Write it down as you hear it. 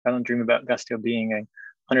I don't dream about Gusto being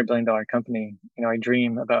a $100 billion company. I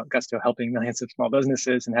dream about Gusto helping millions of small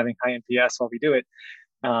businesses and having high NPS while we do it,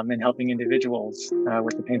 and helping individuals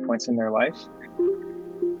with the pain points in their life.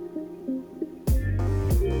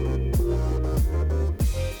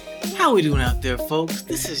 How we doing out there, folks?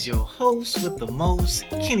 This is your host with the most,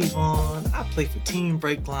 Kenny Vaughn. I play for Team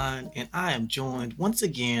BreakLine, and I am joined once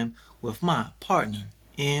again with my partner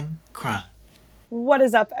in crime. What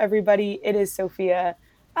is up, everybody? It is Sophia.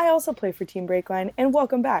 I also play for Team BreakLine, and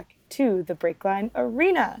welcome back to the BreakLine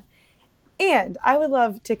Arena. And I would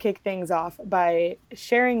love to kick things off by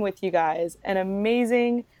sharing with you guys an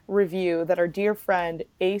amazing review that our dear friend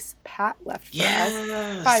Ace Pat left for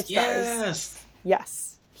us. 5 stars.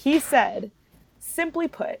 Yes. He said, simply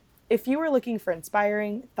put, if you are looking for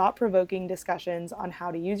inspiring, thought-provoking discussions on how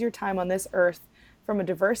to use your time on this earth from a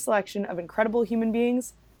diverse selection of incredible human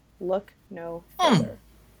beings, look no further.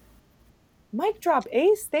 Mic drop,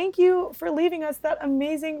 Ace. Thank you for leaving us that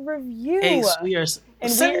amazing review. Ace, we are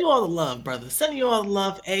sending you all the love, brother. Sending you all the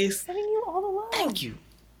love, Ace. Sending you all the love. Thank you.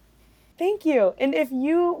 Thank you. And if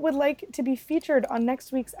you would like to be featured on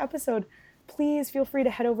next week's episode, please feel free to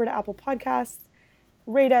head over to Apple Podcasts,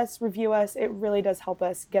 rate us, review us. It really does help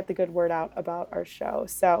us get the good word out about our show.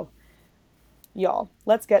 So, y'all,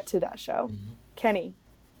 let's get to that show. Mm-hmm. Kenny,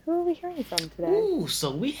 who are we hearing from today? Ooh,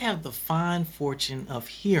 so we have the fine fortune of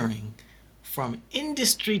hearing from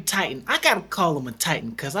industry titan. I gotta call him a titan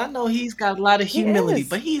because I know he's got a lot of humility,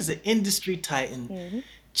 but he's an industry titan,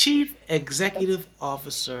 Chief Executive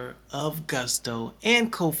Officer of Gusto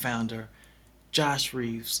and co-founder Josh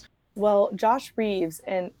Reeves. Well, Josh Reeves,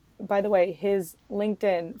 and by the way, his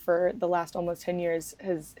LinkedIn for the last almost 10 years,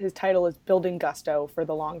 his title is Building Gusto for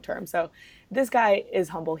the long term. So this guy is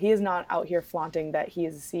humble. He is not out here flaunting that he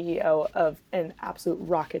is the CEO of an absolute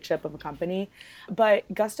rocket ship of a company. But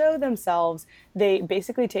Gusto themselves, they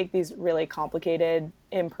basically take these really complicated,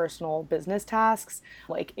 impersonal business tasks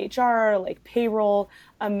like HR, like payroll,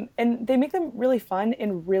 and they make them really fun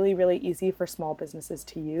and really, really easy for small businesses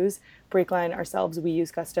to use. BreakLine ourselves, we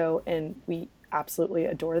use Gusto and we absolutely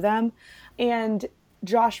adore them. And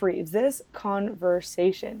Josh Reeves, this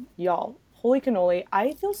conversation, y'all, holy cannoli,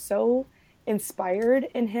 I feel so inspired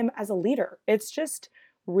in him as a leader. It's just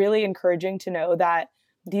really encouraging to know that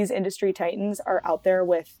these industry titans are out there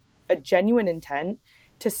with a genuine intent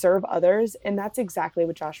to serve others. And that's exactly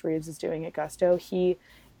what Josh Reeves is doing at Gusto. He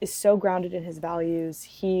is so grounded in his values.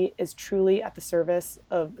 He is truly at the service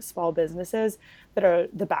of small businesses that are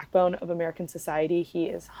the backbone of American society. He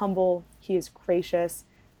is humble. He is gracious.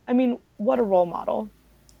 I mean, what a role model.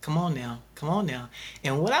 Come on now.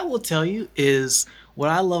 And what I will tell you is what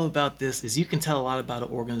I love about this is you can tell a lot about an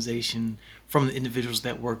organization from the individuals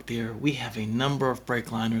that work there. We have a number of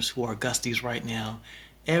breakliners who are Gusties right now.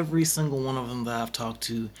 Every single one of them that I've talked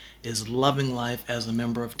to is loving life as a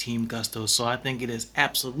member of Team Gusto. So I think it is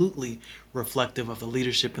absolutely reflective of the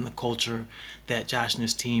leadership and the culture that Josh and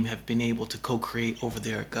his team have been able to co-create over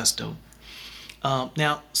there at Gusto.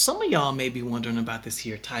 Now, some of y'all may be wondering about this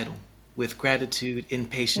here title, with gratitude,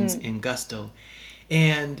 impatience, and gusto.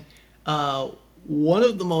 And one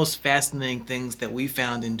of the most fascinating things that we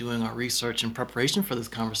found in doing our research and preparation for this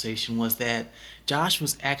conversation was that Josh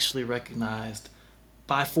was actually recognized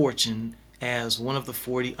by Fortune as one of the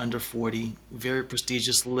 40 under 40, very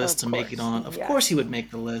prestigious list to make it on. Of course he would make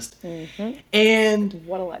the list. And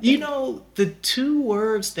the two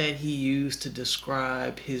words that he used to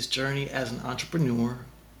describe his journey as an entrepreneur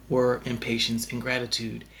were impatience and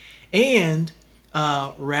gratitude. And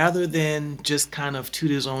rather than just kind of toot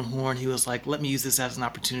his own horn, he was like, let me use this as an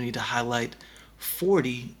opportunity to highlight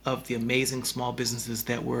 40 of the amazing small businesses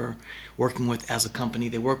that we're working with as a company.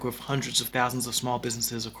 They work with hundreds of thousands of small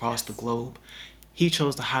businesses across the globe. He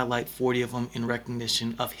chose to highlight 40 of them in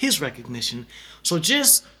recognition of his recognition. So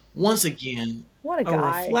just once again, what a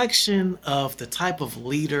reflection of the type of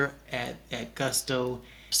leader at Gusto.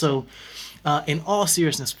 So in all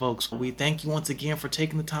seriousness, folks, we thank you once again for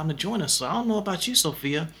taking the time to join us. So I don't know about you,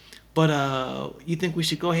 Sophia, but you think we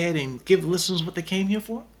should go ahead and give the listeners what they came here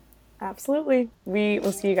for? Absolutely. We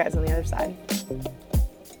will see you guys on the other side.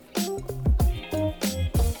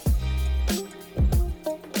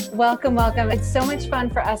 Welcome. It's so much fun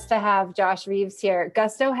for us to have Josh Reeves here.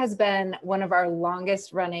 Gusto has been one of our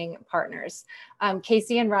longest running partners.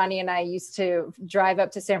 Casey and Ronnie and I used to drive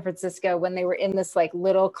up to San Francisco when they were in this like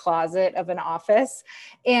little closet of an office.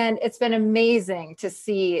 And it's been amazing to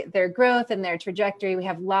see their growth and their trajectory. We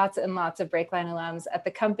have lots and lots of BreakLine alums at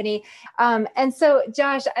the company. And so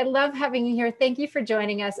Josh, I love having you here. Thank you for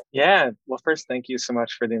joining us. Yeah. Well, first, thank you so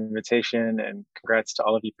much for the invitation and congrats to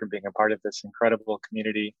all of you for being a part of this incredible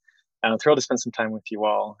community. I'm thrilled to spend some time with you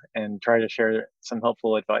all and try to share some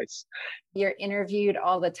helpful advice. You're interviewed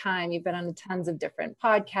all the time. You've been on tons of different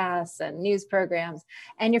podcasts and news programs,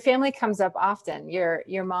 and your family comes up often.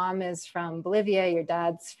 Your mom is from Bolivia. Your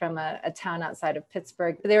dad's from a town outside of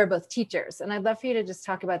Pittsburgh. They were both teachers. And I'd love for you to just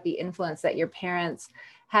talk about the influence that your parents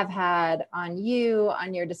have had on you,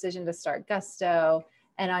 on your decision to start Gusto,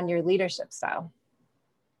 and on your leadership style.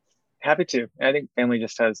 Happy to. I think family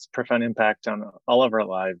just has profound impact on all of our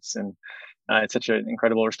lives, and it's such an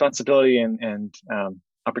incredible responsibility and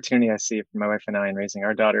opportunity I see for my wife and I in raising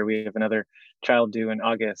our daughter. We have another child due in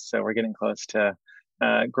August, so we're getting close to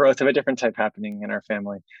growth of a different type happening in our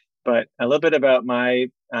family. But a little bit about my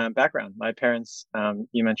background. My parents,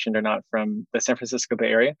 you mentioned, are not from the San Francisco Bay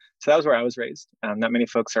Area, so that was where I was raised. Not many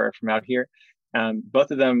folks are from out here. Both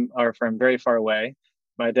of them are from very far away.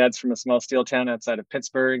 My dad's from a small steel town outside of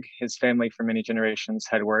Pittsburgh. His family for many generations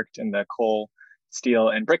had worked in the coal, steel,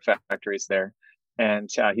 and brick factories there. And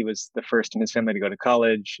he was the first in his family to go to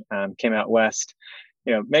college, came out west,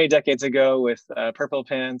 many decades ago with purple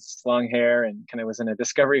pants, long hair, and kind of was in a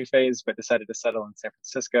discovery phase, but decided to settle in San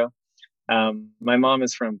Francisco. My mom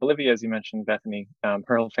is from Bolivia, as you mentioned, Bethany.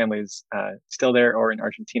 Her whole family is still there or in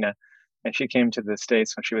Argentina. And she came to the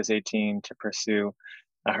States when she was 18 to pursue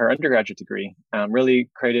her undergraduate degree, really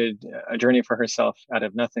created a journey for herself out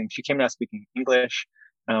of nothing. She came out speaking English,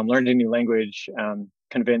 learned a new language,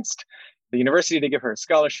 convinced the university to give her a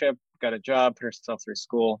scholarship, got a job, put herself through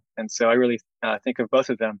school. And so I really think of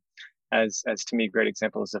both of them as to me, great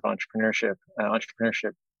examples of entrepreneurship.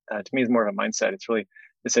 Entrepreneurship to me is more of a mindset. It's really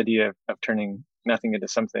this idea of turning nothing into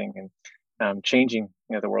something and changing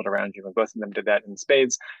the world around you. And both of them did that in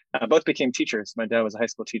spades. Both became teachers. My dad was a high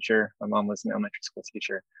school teacher. My mom was an elementary school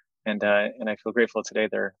teacher. And I feel grateful today.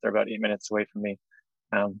 They're about 8 minutes away from me,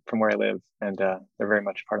 from where I live. And they're very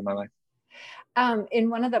much a part of my life. In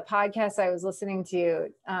one of the podcasts I was listening to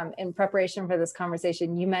in preparation for this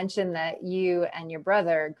conversation, you mentioned that you and your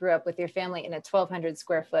brother grew up with your family in a 1,200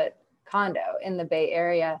 square foot condo in the Bay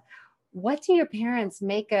Area. What do your parents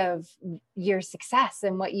make of your success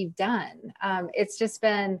and what you've done? It's just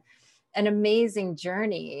been an amazing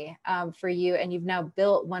journey for you. And you've now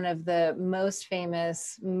built one of the most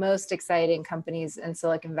famous, most exciting companies in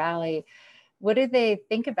Silicon Valley. What do they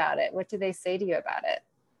think about it? What do they say to you about it?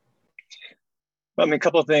 Well, a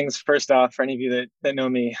couple of things. First off, for any of you that know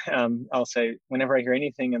me, I'll say whenever I hear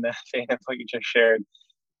anything in the vein of what you just shared,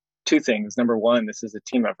 two things. Number one, this is a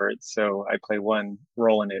team effort. So I play one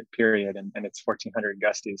role in it, period. And it's 1,400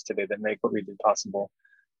 Gusties today that make what we did possible.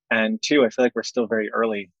 And two, I feel like we're still very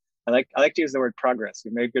early. I like to use the word progress.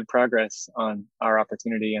 We've made good progress on our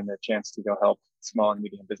opportunity and the chance to go help small and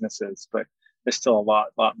medium businesses, but there's still a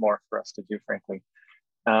lot more for us to do, frankly.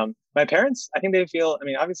 My parents, I think they feel,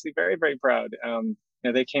 obviously very, very proud.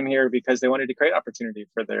 They came here because they wanted to create opportunity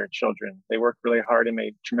for their children. They worked really hard and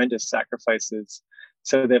made tremendous sacrifices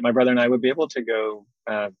so that my brother and I would be able to go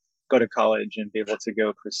to college and be able to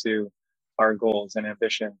go pursue our goals and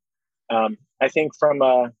ambition. I think from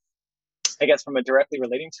a directly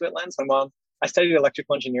relating to it lens, I studied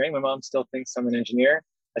electrical engineering. My mom still thinks I'm an engineer.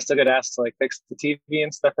 I still get asked to fix the TV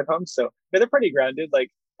and stuff at home. So they're pretty grounded. I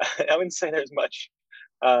wouldn't say there's much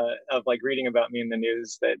of reading about me in the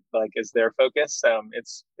news that is their focus.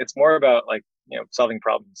 It's more about solving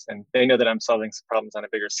problems, and they know that I'm solving some problems on a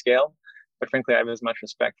bigger scale. But frankly, I have as much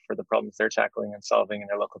respect for the problems they're tackling and solving in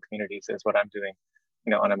their local communities as what I'm doing,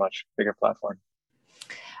 on a much bigger platform.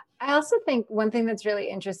 I also think one thing that's really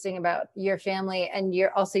interesting about your family and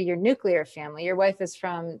your nuclear family, your wife is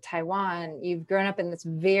from Taiwan. You've grown up in this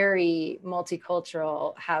very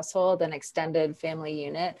multicultural household and extended family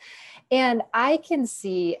unit. And I can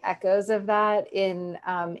see echoes of that in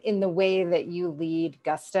the way that you lead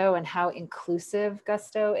Gusto and how inclusive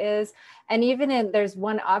Gusto is. And there's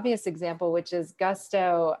one obvious example, which is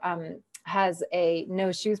Gusto has a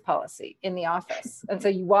no shoes policy in the office. And so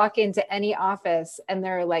you walk into any office and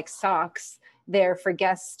there are socks there for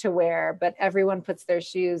guests to wear, but everyone puts their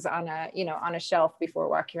shoes on a shelf before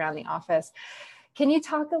walking around the office. Can you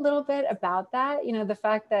talk a little bit about that? The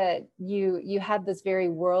fact that you had this very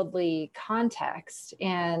worldly context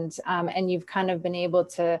and you've kind of been able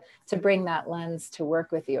to bring that lens to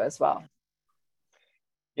work with you as well.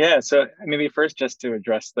 Yeah, so maybe first just to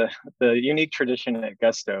address the unique tradition at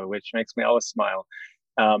Gusto, which makes me always smile.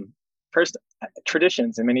 First,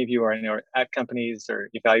 traditions, and many of you are at companies or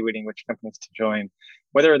evaluating which companies to join.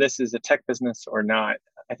 Whether this is a tech business or not,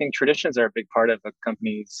 I think traditions are a big part of a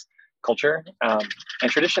company's culture. And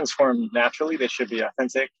traditions form naturally. They should be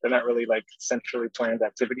authentic. They're not really centrally planned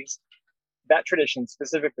activities. That tradition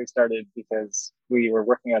specifically started because we were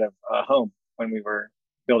working out of a home when we were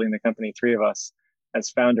building the company, three of us as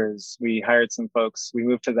founders. We hired some folks. We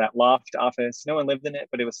moved to that loft office. No one lived in it,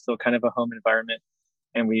 but it was still kind of a home environment.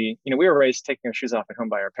 And we were raised taking our shoes off at home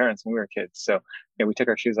by our parents when we were kids. So, we took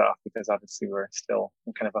our shoes off because obviously we were still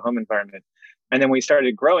in kind of a home environment. And then we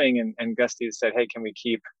started growing, and Gusties said, hey, can we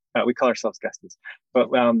keep, we call ourselves Gusties, but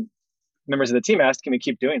members of the team asked, can we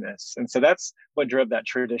keep doing this? And so that's what drove that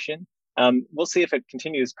tradition. We'll see if it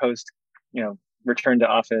continues post, return to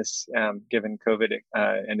office, given COVID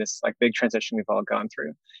and this like big transition we've all gone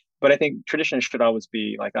through. But I think traditions should always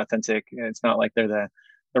be like authentic. It's not like they're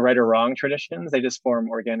the right or wrong traditions. They just form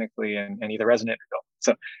organically and either resonate or don't.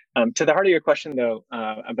 So to the heart of your question, though,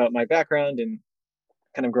 about my background and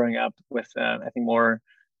kind of growing up with, I think more,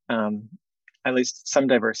 at least some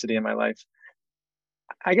diversity in my life,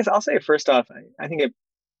 I guess I'll say first off, I think it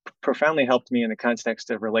profoundly helped me in the context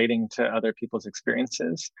of relating to other people's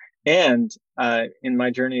experiences. And in my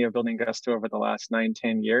journey of building Gusto over the last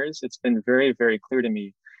 9-10 years, it's been very, very clear to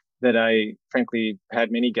me that I frankly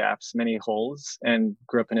had many gaps, many holes, and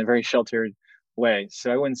grew up in a very sheltered way.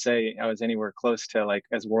 So I wouldn't say I was anywhere close to like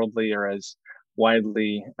as worldly or as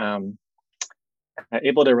widely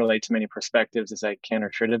able to relate to many perspectives as I can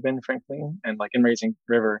or should have been, frankly. And like in Raising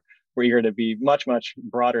River, we're eager to be much, much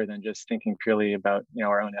broader than just thinking purely about,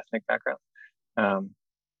 our own ethnic background.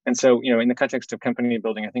 And so, in the context of company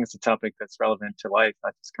building, I think it's a topic that's relevant to life,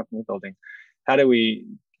 not just company building. How do we,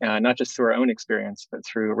 not just through our own experience, but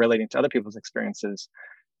through relating to other people's experiences,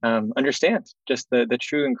 understand just the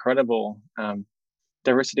true incredible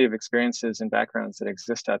diversity of experiences and backgrounds that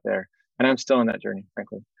exist out there? And I'm still on that journey,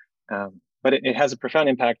 frankly. But it has a profound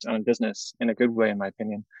impact on business in a good way, in my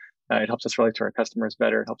opinion. It helps us relate to our customers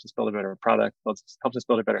better, helps us build a better product, helps us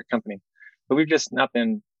build a better company. But we've just not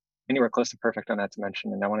been anywhere close to perfect on that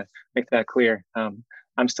dimension. And I want to make that clear.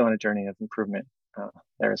 I'm still on a journey of improvement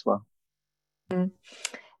there as well.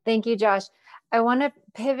 Thank you, Josh. I want to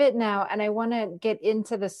pivot now, and I want to get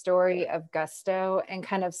into the story of Gusto and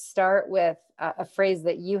kind of start with a phrase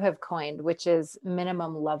that you have coined, which is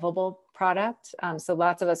minimum lovable product. So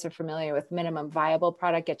lots of us are familiar with minimum viable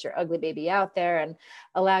product. Get your ugly baby out there and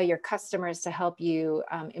allow your customers to help you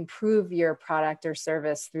improve your product or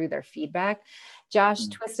service through their feedback. Josh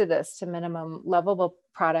twisted this to minimum lovable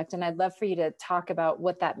product, and I'd love for you to talk about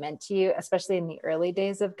what that meant to you, especially in the early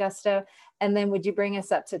days of Gusto. And then would you bring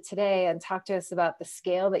us up to today and talk to us about the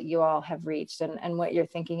scale that you all have reached and what you're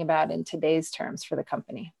thinking about in today's terms for the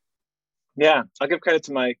company? Yeah, I'll give credit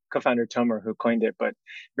to my co-founder, Tomer, who coined it, but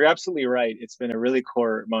you're absolutely right. It's been a really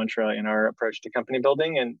core mantra in our approach to company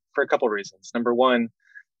building, and for a couple of reasons. Number one,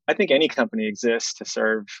 I think any company exists to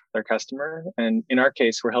serve their customer. And in our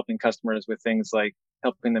case, we're helping customers with things like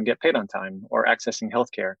helping them get paid on time or accessing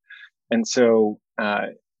healthcare. And so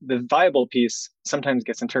the viable piece sometimes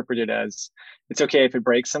gets interpreted as it's okay if it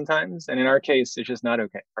breaks sometimes. And in our case, it's just not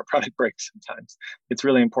okay. Our product breaks sometimes. It's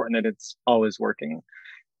really important that it's always working.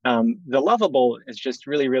 The lovable is just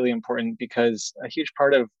really, really important because a huge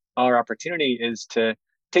part of our opportunity is to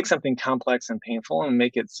take something complex and painful and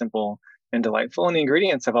make it simple and delightful. And the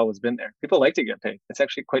ingredients have always been there. People like to get paid. It's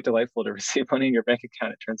actually quite delightful to receive money in your bank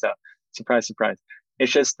account, it turns out. Surprise, surprise.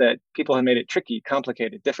 It's just that people have made it tricky,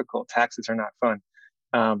 complicated, difficult. Taxes are not fun.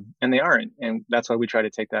 And they aren't. And that's why we try to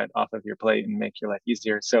take that off of your plate and make your life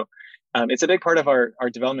easier. So it's a big part of our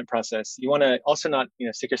development process. You want to also not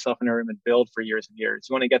stick yourself in a room and build for years and years.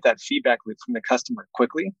 You want to get that feedback loop from the customer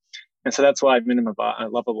quickly. And so that's why minimum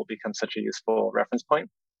lovable becomes such a useful reference point.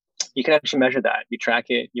 You can actually measure that. You track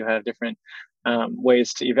it. You have different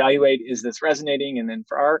ways to evaluate, is this resonating? And then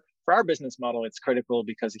for our business model, it's critical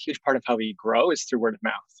because a huge part of how we grow is through word of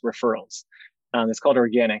mouth, referrals. It's called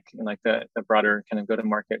organic in like the broader kind of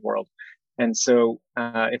go-to-market world. And so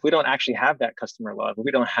if we don't actually have that customer love, if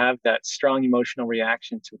we don't have that strong emotional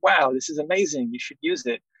reaction to, wow, this is amazing, you should use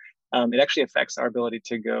it, it actually affects our ability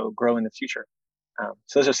to grow in the future.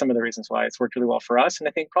 So those are some of the reasons why it's worked really well for us. And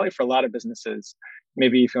I think probably for a lot of businesses,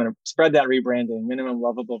 maybe if you want to spread that rebranding, minimum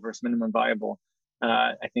lovable versus minimum viable,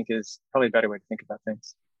 I think is probably a better way to think about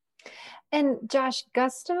things. And Josh,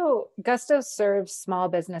 Gusto serves small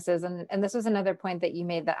businesses. And this was another point that you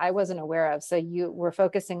made that I wasn't aware of. So you were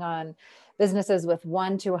focusing on businesses with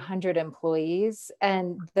 1 to 100 employees,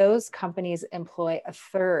 and those companies employ a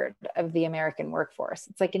third of the American workforce.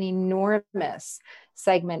 It's like an enormous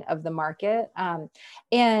segment of the market.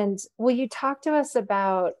 And will you talk to us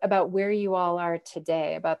about where you all are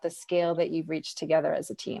today, about the scale that you've reached together as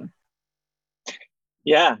a team?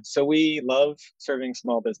 Yeah, so we love serving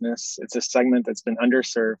small business. It's a segment that's been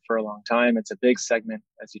underserved for a long time. It's a big segment,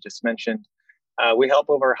 as you just mentioned. We help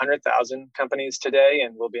over 100,000 companies today,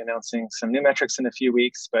 and we'll be announcing some new metrics in a few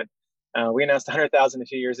weeks. But We announced 100,000 a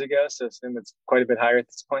few years ago, so assume it's quite a bit higher at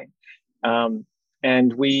this point.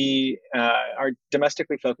 And we are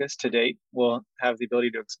domestically focused to date. We'll have the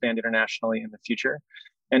ability to expand internationally in the future.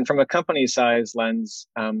 And from a company size lens,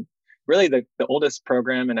 really the oldest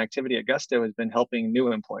program and activity at Gusto has been helping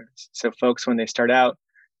new employers. So folks, when they start out,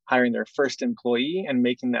 hiring their first employee and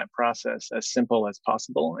making that process as simple as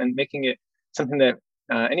possible and making it something that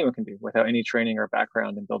anyone can do without any training or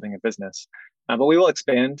background in building a business. But we will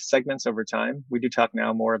expand segments over time. We do talk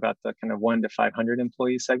now more about the kind of 1 to 500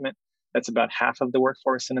 employee segment. That's about half of the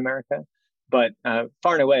workforce in America. But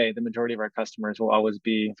far and away, the majority of our customers will always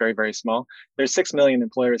be very, very small. There's 6 million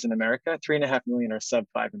employers in America. 3.5 million are sub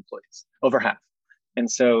 5 employees, over half.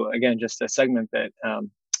 And so again, just a segment that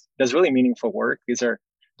does really meaningful work. These are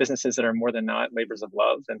businesses that are more than not labors of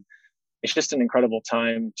love. And it's just an incredible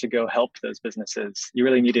time to go help those businesses. You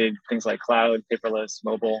really needed things like cloud, paperless,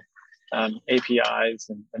 mobile, APIs,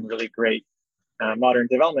 and really great modern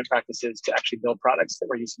development practices to actually build products that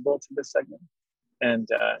were usable to this segment. And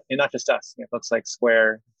not just us, folks like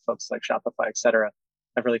Square, folks like Shopify, et cetera,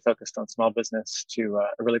 have really focused on small business to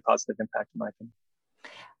a really positive impact, in my opinion.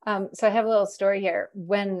 So I have a little story here.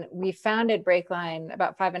 When we founded BreakLine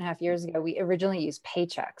about 5.5 years ago, we originally used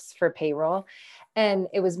paychecks for payroll. And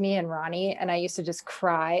it was me and Ronnie, and I used to just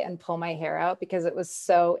cry and pull my hair out because it was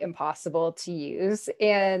so impossible to use.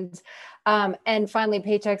 And finally,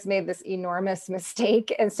 Paychecks made this enormous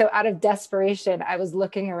mistake. And so out of desperation, I was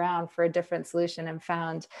looking around for a different solution and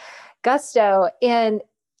found Gusto. And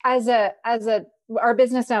our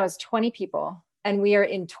business now is 20 people, and we are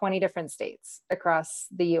in 20 different states across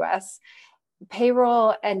the US.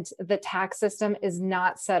 Payroll and the tax system is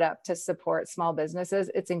not set up to support small businesses.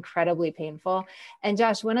 It's incredibly painful. And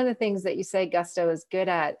Josh, one of the things that you say Gusto is good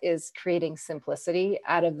at is creating simplicity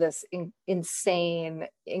out of this insane,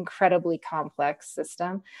 incredibly complex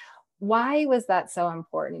system. Why was that so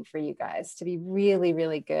important for you guys to be really,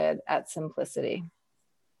 really good at simplicity?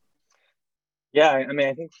 Yeah, I mean,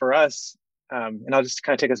 I think for us, and I'll just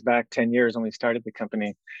kind of take us back 10 years when we started the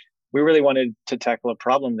company, we really wanted to tackle a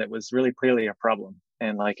problem that was really clearly a problem.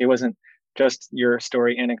 And like, it wasn't just your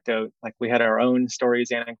story anecdote. Like, we had our own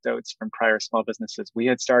stories, anecdotes from prior small businesses we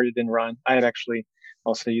had started and run. I had actually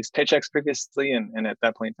also used Paychecks previously, and at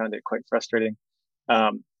that point found it quite frustrating.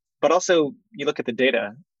 But also, you look at the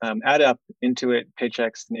data, add up Intuit,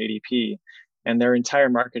 Paychecks, and ADP, and their entire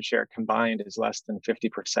market share combined is less than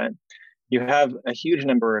 50%. You have a huge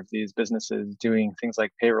number of these businesses doing things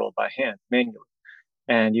like payroll by hand, manually.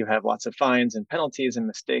 And you have lots of fines and penalties and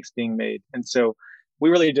mistakes being made. And so we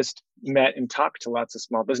really just met and talked to lots of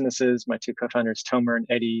small businesses. My two co-founders, Tomer and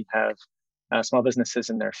Eddie, have small businesses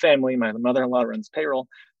in their family. My mother-in-law runs payroll.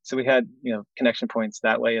 So we had, connection points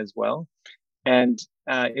that way as well. And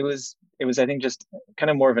it was, I think, just kind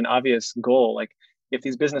of more of an obvious goal. Like, if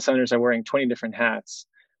these business owners are wearing 20 different hats,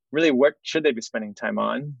 really, what should they be spending time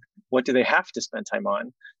on? What do they have to spend time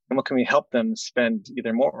on? And what can we help them spend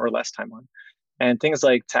either more or less time on? And things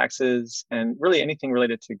like taxes and really anything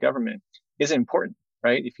related to government is important,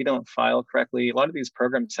 right? If you don't file correctly, a lot of these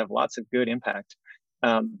programs have lots of good impact.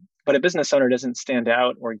 But a business owner doesn't stand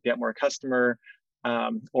out or get more customer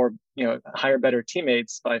or hire better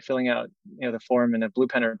teammates by filling out the form in a blue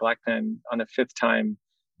pen or black pen on a 5th time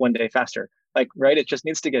 1 day faster. Like, right? It just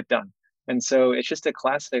needs to get done. And so it's just a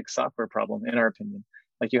classic software problem, in our opinion.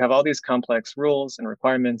 Like, you have all these complex rules and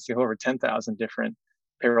requirements. You have over 10,000 different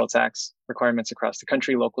payroll tax requirements across the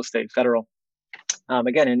country, local, state, federal.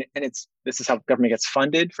 Again, this is how government gets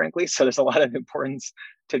funded, frankly. So there's a lot of importance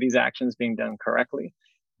to these actions being done correctly.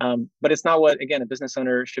 But it's not what, again, a business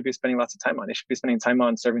owner should be spending lots of time on. They should be spending time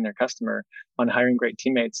on serving their customer, on hiring great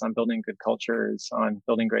teammates, on building good cultures, on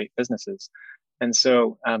building great businesses. And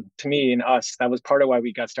so to me and us, that was part of why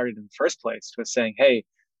we got started in the first place, was saying, hey,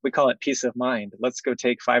 we call it peace of mind. Let's go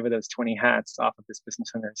take 5 of those 20 hats off of this business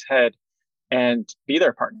owner's head and be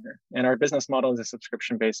their partner. And our business model is a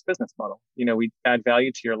subscription-based business model. We add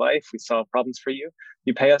value to your life. We solve problems for you.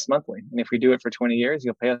 You pay us monthly. And if we do it for 20 years,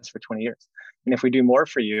 you'll pay us for 20 years. And if we do more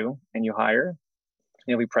for you and you hire,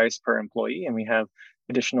 we price per employee, and we have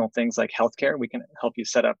additional things like healthcare. We can help you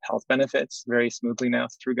set up health benefits very smoothly now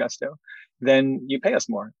through Gusto. Then you pay us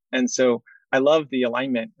more. And so I love the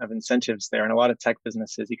alignment of incentives there. In a lot of tech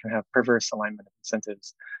businesses, you can have perverse alignment of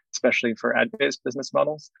incentives, especially for ad-based business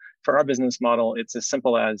models. For our business model, it's as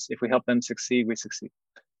simple as, if we help them succeed, we succeed.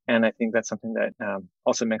 And I think that's something that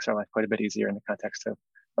also makes our life quite a bit easier in the context of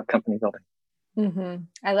company building. Mm-hmm.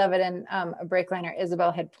 I love it. And a BreakLiner,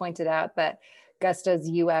 Isabel, had pointed out that Gusto's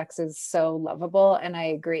UX is so lovable. And I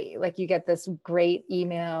agree. Like you get this great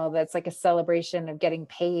email that's like a celebration of getting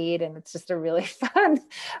paid. And it's just a really fun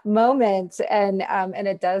moment. And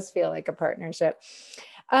it does feel like a partnership.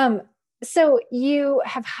 So you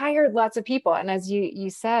have hired lots of people. And as you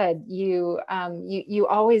said, you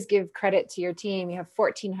always give credit to your team. You have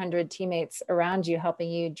 1,400 teammates around you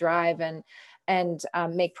helping you drive and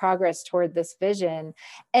make progress toward this vision.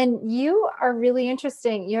 And you are really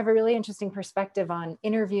interesting. You have a really interesting perspective on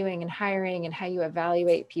interviewing and hiring and how you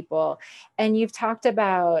evaluate people. And you've talked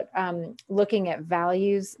about looking at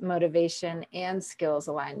values, motivation, and skills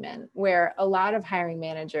alignment, where a lot of hiring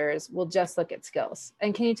managers will just look at skills.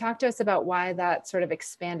 And can you talk to us about why that sort of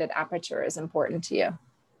expanded aperture is important to you?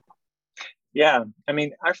 Yeah, I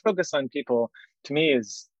mean, our focus on people to me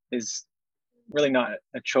is really not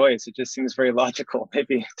a choice. It just seems very logical.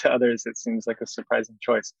 Maybe to others, it seems like a surprising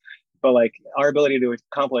choice. But like our ability to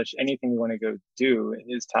accomplish anything we want to go do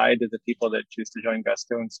is tied to the people that choose to join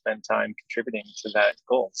Gusto and spend time contributing to that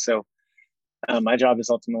goal. So my job is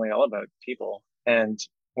ultimately all about people. And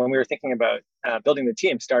when we were thinking about building the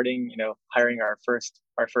team, starting, hiring our first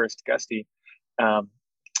Gustie,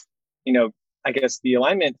 I guess the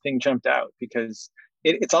alignment thing jumped out because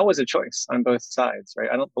it's always a choice on both sides, right?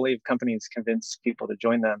 I don't believe companies convince people to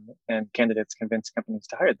join them and candidates convince companies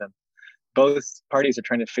to hire them. Both parties are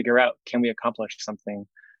trying to figure out, can we accomplish something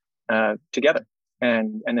together?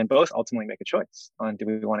 And then both ultimately make a choice on, do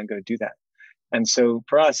we want to go do that? And so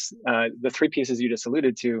for us, the three pieces you just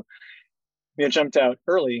alluded to, jumped out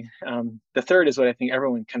early. The third is what I think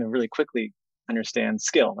everyone kind of really quickly understands: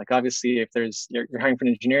 skill. Like obviously, if you're hiring for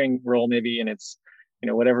an engineering role, maybe, and it's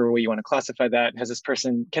whatever way you want to classify that, has this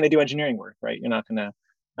person, can they do engineering work, right? You're not going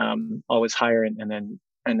to always hire and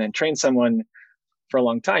then train someone for a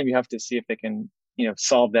long time. You have to see if they can,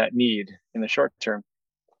 solve that need in the short term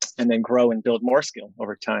and then grow and build more skill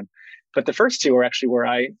over time. But the first two are actually where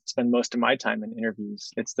I spend most of my time in interviews.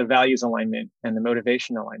 It's the values alignment and the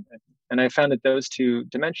motivation alignment. And I found that those two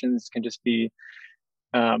dimensions can just be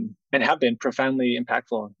and have been profoundly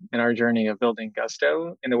impactful in our journey of building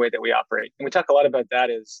Gusto in the way that we operate. And we talk a lot about that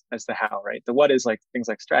as the how, right? The what is like things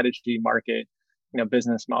like strategy, market,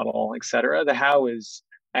 business model, et cetera. The how is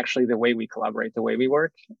actually the way we collaborate, the way we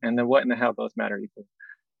work, and the what and the how both matter equally.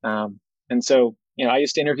 And so, I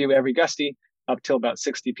used to interview every Gustie up till about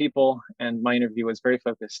 60 people. And my interview was very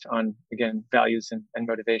focused on, again, values and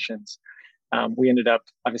motivations. We ended up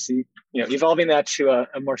obviously, evolving that to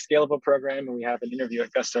a more scalable program. And we have an interview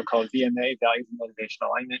at Gusto called VMA, Values and Motivation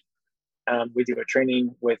Alignment. We do a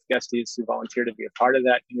training with Gusties who volunteer to be a part of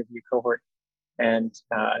that interview cohort. And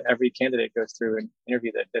every candidate goes through an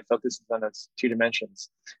interview that focuses on those two dimensions.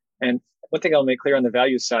 And one thing I'll make clear on the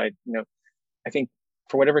values side, I think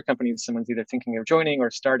for whatever company someone's either thinking of joining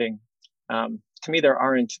or starting, to me, there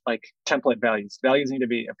aren't like template values. Values need to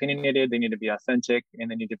be opinionated, they need to be authentic,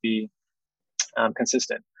 and they need to be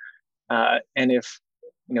consistent. And if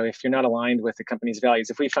you're not aligned with the company's values,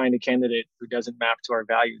 if we find a candidate who doesn't map to our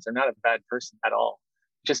values, they're not a bad person at all.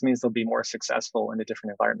 It just means they'll be more successful in a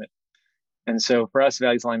different environment. And so for us,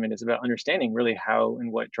 values alignment is about understanding really how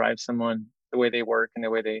and what drives someone, the way they work and the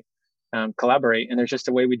way they collaborate. And there's just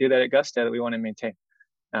a way we do that at Gusto that we want to maintain.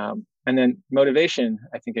 And then motivation,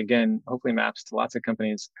 I think, again, hopefully maps to lots of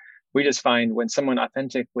companies. We just find when someone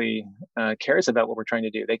authentically cares about what we're trying to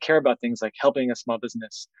do, they care about things like helping a small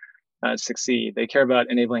business succeed. They care about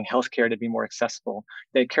enabling healthcare to be more accessible.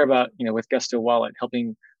 They care about, with Gusto Wallet,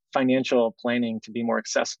 helping financial planning to be more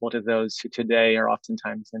accessible to those who today are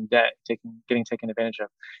oftentimes in debt, getting taken advantage of.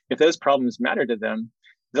 If those problems matter to them,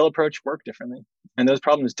 they'll approach work differently. And those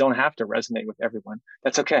problems don't have to resonate with everyone.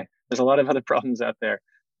 That's okay. There's a lot of other problems out there.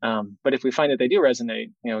 But if we find that they do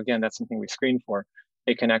resonate, again, that's something we screen for.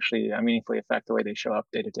 It can actually meaningfully affect the way they show up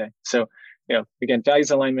day to day. So, again,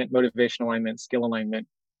 values alignment, motivation alignment, skill alignment,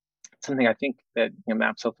 something I think that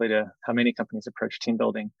maps hopefully to how many companies approach team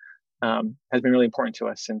building, has been really important to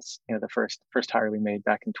us since the first hire we made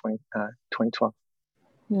back in 2012.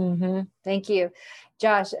 Mm-hmm. Thank you,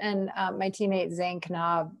 Josh. And my teammate Zane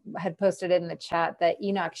Knob had posted in the chat that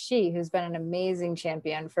Enoch Shi, who's been an amazing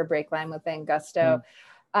champion for BreakLine within Gusto,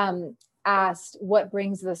 asked what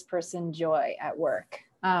brings this person joy at work,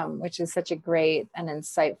 which is such a great and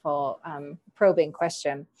insightful probing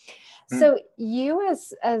question. So you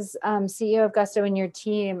as CEO of Gusto and your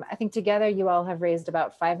team, I think together you all have raised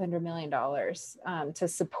about $500 million to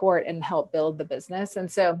support and help build the business.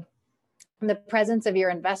 And so the presence of your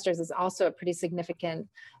investors is also a pretty significant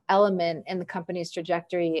element in the company's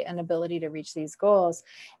trajectory and ability to reach these goals.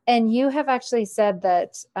 And you have actually said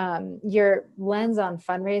that your lens on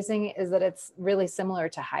fundraising is that it's really similar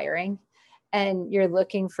to hiring. and you're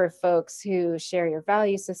looking for folks who share your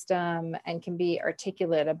value system and can be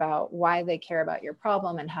articulate about why they care about your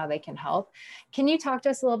problem and how they can help. Can you talk to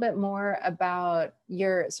us a little bit more about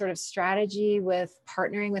your sort of strategy with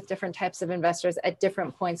partnering with different types of investors at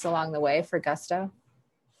different points along the way for Gusto?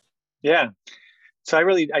 Yeah. So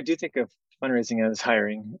I do think of fundraising as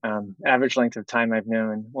hiring. Average length of time I've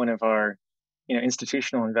known one of our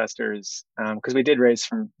institutional investors, because we did raise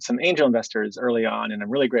from some angel investors early on, and I'm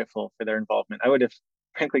really grateful for their involvement. I would have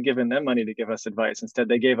frankly given them money to give us advice. Instead,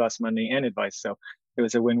 they gave us money and advice, so it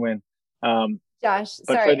was a win-win. Josh,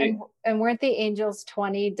 sorry, and weren't the angels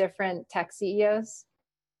 20 different tech CEOs?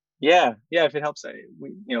 Yeah, if it helps,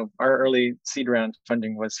 our early seed round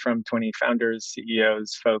funding was from 20 founders,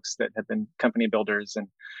 CEOs, folks that have been company builders,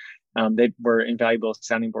 and they were invaluable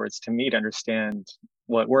sounding boards to me to understand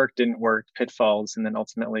what worked, didn't work, pitfalls, and then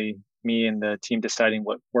ultimately me and the team deciding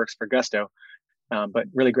what works for Gusto. But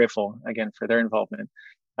really grateful again for their involvement.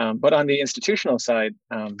 But on the institutional side,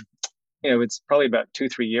 it's probably about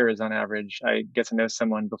 2-3 years on average. I get to know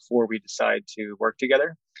someone before we decide to work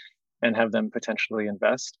together and have them potentially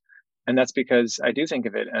invest. And that's because I do think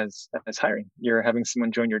of it as hiring. You're having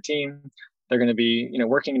someone join your team. They're going to be,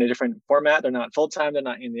 working in a different format. They're not full-time. They're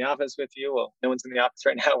not in the office with you. Well, no one's in the office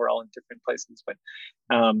right now. We're all in different places, but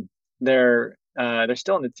they're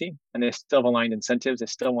still in the team, and they still have aligned incentives. They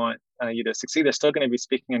still want you to succeed. They're still going to be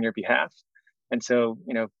speaking on your behalf. And so,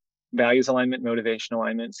 values alignment, motivation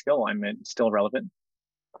alignment, skill alignment, still relevant.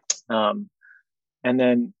 And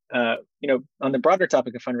then, on the broader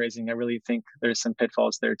topic of fundraising, I really think there's some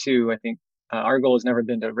pitfalls there too. I think our goal has never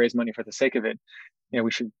been to raise money for the sake of it. We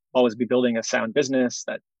should always be building a sound business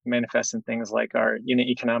that manifests in things like our unit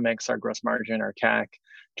economics, our gross margin, our CAC,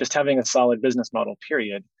 just having a solid business model,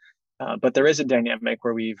 period. But there is a dynamic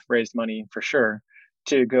where we've raised money for sure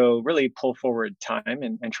to go really pull forward time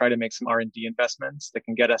and try to make some R&D investments that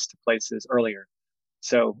can get us to places earlier.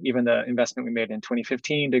 So even the investment we made in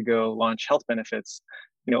 2015 to go launch health benefits,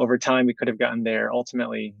 over time we could have gotten there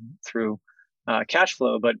ultimately through cash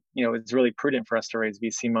flow, but it's really prudent for us to raise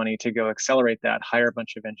VC money to go accelerate that, hire a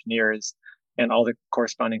bunch of engineers and all the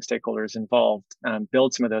corresponding stakeholders involved,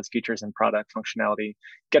 build some of those features and product functionality,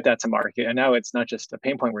 get that to market. And now it's not just a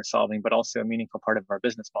pain point we're solving, but also a meaningful part of our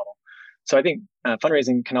business model. So I think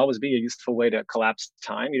fundraising can always be a useful way to collapse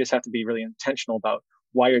time. You just have to be really intentional about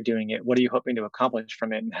why you're doing it, what are you hoping to accomplish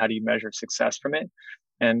from it, and how do you measure success from it.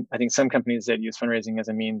 And I think some companies that use fundraising as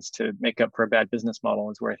a means to make up for a bad business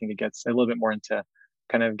model is where I think it gets a little bit more into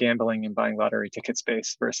kind of gambling and buying lottery ticket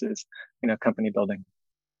space versus, company building.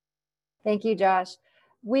 Thank you, Josh.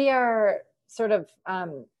 We are sort of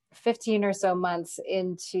 15 or so months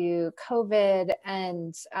into COVID,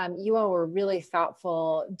 and you all were really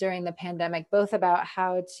thoughtful during the pandemic, both about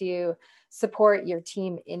how to support your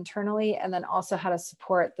team internally and then also how to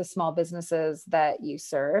support the small businesses that you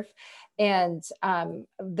serve. And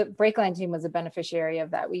the BreakLine team was a beneficiary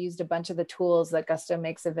of that. We used a bunch of the tools that Gusto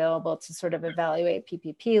makes available to sort of evaluate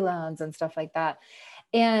PPP loans and stuff like that.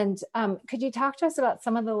 And could you talk to us about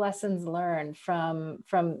some of the lessons learned from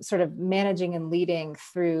sort of managing and leading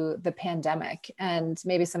through the pandemic, and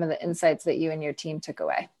maybe some of the insights that you and your team took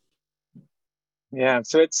away? Yeah,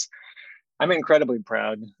 so I'm incredibly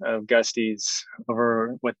proud of Gusties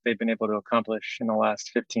over what they've been able to accomplish in the last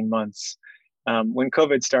 15 months. When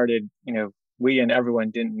COVID started, we and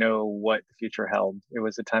everyone didn't know what the future held. It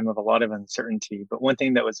was a time of a lot of uncertainty. But one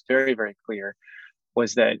thing that was very, very clear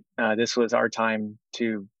was that this was our time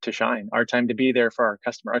to shine, our time to be there for our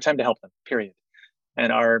customer, our time to help them, period.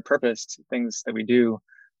 And our purpose, things that we do,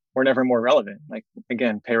 were never more relevant. Like,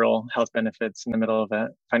 again, payroll, health benefits in the middle of a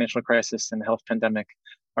financial crisis and health pandemic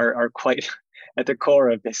are quite at the core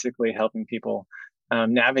of basically helping people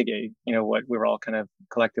navigate, what we were all kind of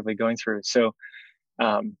collectively going through. So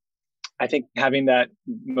I think having that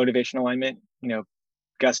motivation alignment,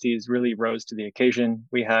 Gusties really rose to the occasion.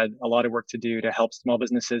 We had a lot of work to do to help small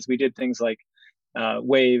businesses. We did things like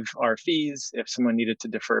waive our fees if someone needed to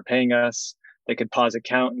defer paying us. They could pause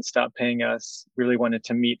account and stop paying us. We really wanted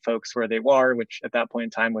to meet folks where they were, which at that point in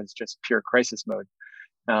time was just pure crisis mode.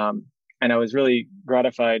 And I was really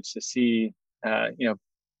gratified to see,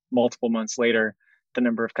 multiple months later, the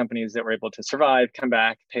number of companies that were able to survive, come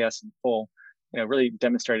back, pay us in full, really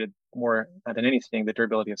demonstrated more than anything the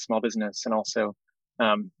durability of small business, and also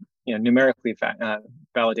numerically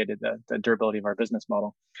validated the durability of our business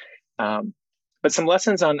model. But some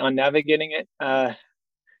lessons on navigating it,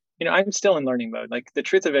 I'm still in learning mode. Like, the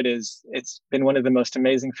truth of it is, it's been one of the most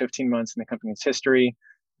amazing 15 months in the company's history.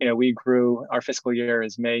 We grew, our fiscal year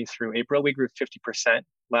is May through April. We grew 50%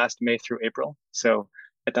 last May through April. So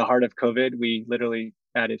at the heart of COVID, we literally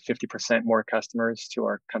added 50% more customers to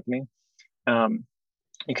our company.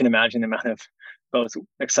 You can imagine the amount of both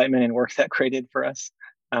excitement and work that created for us.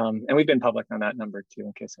 And we've been public on that number too,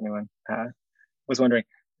 in case anyone was wondering.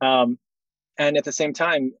 And at the same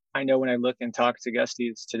time, I know when I look and talk to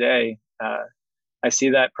Gusties today, I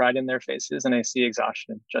see that pride in their faces, and I see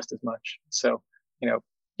exhaustion just as much. So,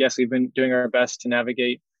 yes, we've been doing our best to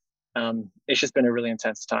navigate. It's just been a really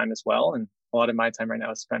intense time as well. And a lot of my time right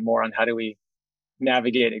now is spent more on how do we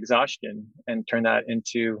navigate exhaustion and turn that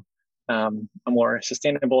into a more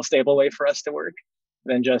sustainable, stable way for us to work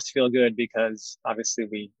than just feel good, because obviously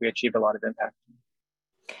we achieved a lot of impact.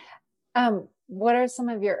 What are some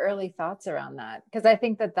of your early thoughts around that? Because I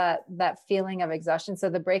think that feeling of exhaustion. So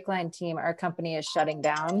the BreakLine team, our company, is shutting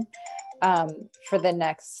down for the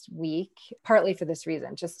next week, partly for this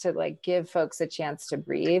reason, just to like give folks a chance to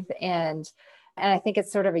breathe. And I think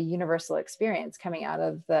it's sort of a universal experience coming out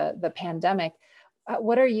of the pandemic.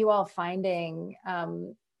 What are you all finding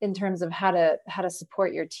in terms of how to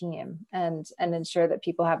support your team and ensure that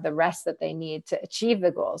people have the rest that they need to achieve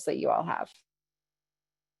the goals that you all have?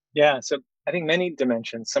 Yeah, so I think many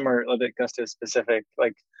dimensions. Some are a little bit Gusto specific.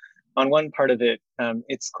 Like on one part of it,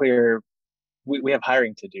 it's clear we have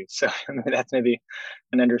hiring to do. So that's maybe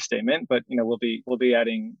an understatement, but we'll be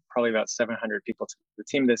adding probably about 700 people to the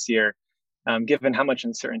team this year. Given how much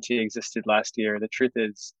uncertainty existed last year, the truth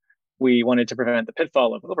is we wanted to prevent the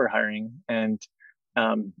pitfall of overhiring, and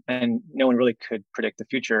no one really could predict the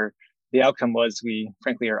future. The outcome was we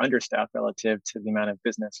frankly are understaffed relative to the amount of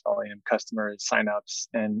business volume, customers, signups,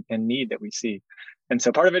 and need that we see. And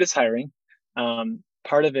so part of it is hiring.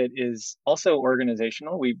 Part of it is also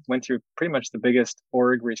organizational. We went through pretty much the biggest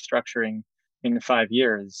org restructuring in 5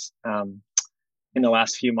 years in the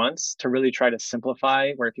last few months to really try to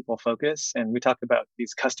simplify where people focus. And we talk about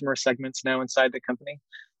these customer segments now inside the company.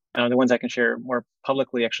 The ones I can share more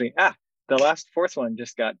publicly, actually. The last fourth one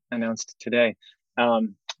just got announced today.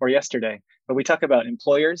 Or yesterday, but we talk about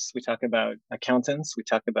employers, we talk about accountants, we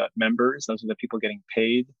talk about members, those are the people getting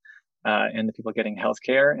paid, and the people getting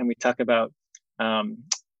healthcare, and we talk about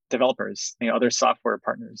developers, other software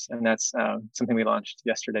partners, and that's something we launched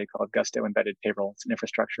yesterday called Gusto Embedded Payroll. It's an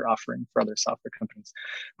infrastructure offering for other software companies.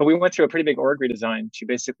 But we went through a pretty big org redesign to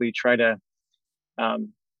basically try to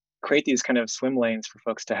create these kind of swim lanes for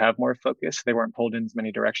folks to have more focus, so they weren't pulled in as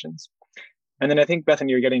many directions. And then I think,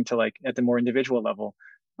 Bethany, you're getting to like at the more individual level.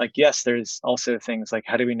 Like, yes, there's also things like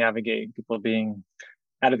how do we navigate people being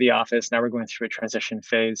out of the office? Now we're going through a transition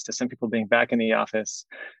phase to some people being back in the office.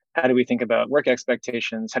 How do we think about work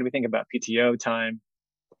expectations? How do we think about PTO time,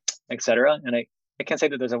 et cetera? And I can't say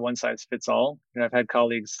that there's a one size fits all. I've had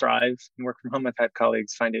colleagues thrive and work from home. I've had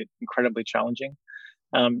colleagues find it incredibly challenging.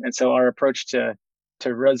 And so our approach to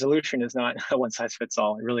resolution is not a one size fits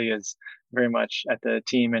all. It really is very much at the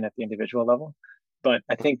team and at the individual level. But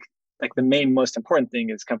I think like the most important thing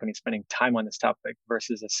is companies spending time on this topic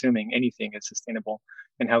versus assuming anything is sustainable,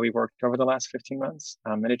 and how we worked over the last 15 months.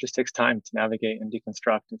 And it just takes time to navigate and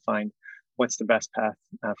deconstruct and find what's the best path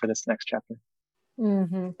for this next chapter.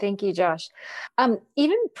 Mm-hmm. Thank you, Josh.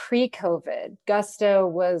 Even pre-COVID, Gusto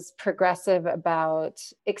was progressive about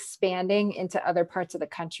expanding into other parts of the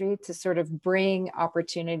country to sort of bring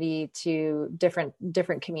opportunity to different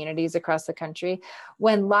communities across the country.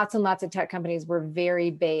 When lots and lots of tech companies were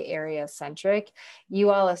very Bay Area centric,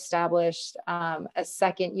 you all established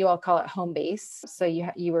you all call it home base. So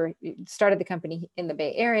you started the company in the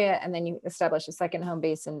Bay Area, and then you established a second home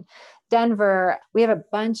base in Denver. We have a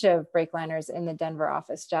bunch of BreakLiners in the Denver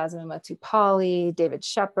office: Jasmine Motupali, David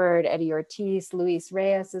Shepard, Eddie Ortiz, Luis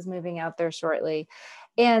Reyes is moving out there shortly.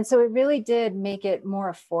 And so it really did make it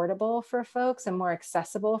more affordable for folks and more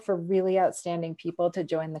accessible for really outstanding people to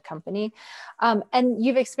join the company. And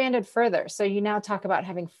you've expanded further. So you now talk about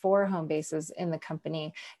having 4 home bases in the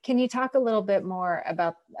company. Can you talk a little bit more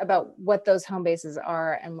about what those home bases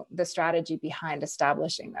are and the strategy behind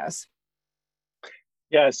establishing those?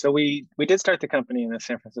 Yeah, so we did start the company in the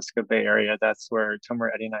San Francisco Bay Area. That's where Tomer,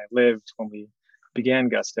 Eddie, and I lived when we began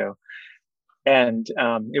Gusto. And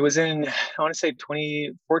it was in, I want to say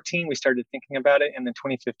 2014, we started thinking about it. And then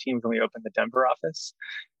 2015 when we opened the Denver office.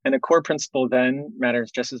 And the core principle then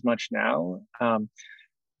matters just as much now.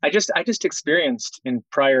 I just experienced in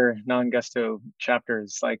prior non-Gusto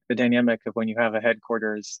chapters, like the dynamic of when you have a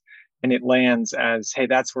headquarters and it lands as, hey,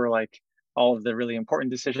 that's where like all of the really important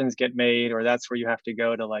decisions get made, or that's where you have to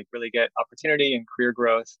go to like really get opportunity and career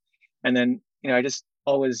growth. And then, I just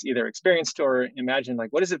always either experienced or imagined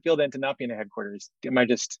like, what does it feel then to not be in a headquarters? Am I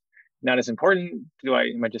just not as important?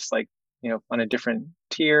 Am I just like, on a different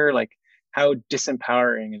tier? Like, how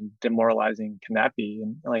disempowering and demoralizing can that be?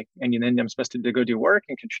 And like, and then I'm supposed to go do work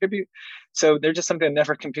and contribute. So there's just something that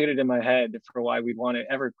never computed in my head for why we'd want to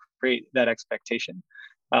ever create that expectation.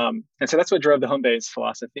 And so that's what drove the home base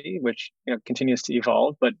philosophy, which continues to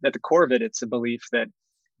evolve. But at the core of it, it's a belief that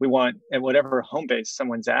we want, at whatever home base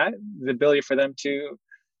someone's at, the ability for them to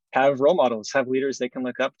have role models, have leaders they can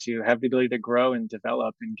look up to, have the ability to grow and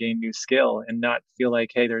develop and gain new skill, and not feel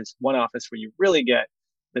like, hey, there's one office where you really get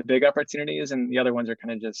the big opportunities and the other ones are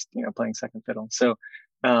kind of just playing second fiddle. So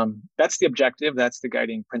that's the objective. That's the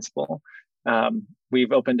guiding principle.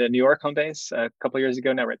 We've opened a New York home base a couple of years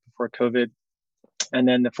ago now, right before COVID. And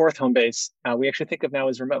then the fourth home base, we actually think of now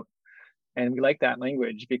as remote. And we like that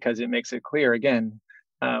language because it makes it clear, again,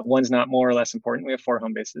 one's not more or less important. We have 4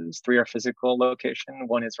 home bases, 3 are physical location,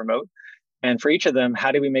 1 is remote. And for each of them,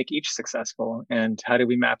 how do we make each successful? And how do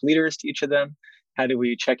we map leaders to each of them? How do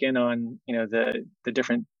we check in on the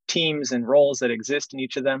different teams and roles that exist in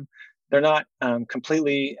each of them? They're not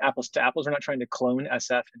completely apples to apples. We're not trying to clone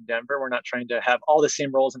SF in Denver. We're not trying to have all the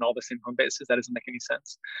same roles and all the same home bases. That doesn't make any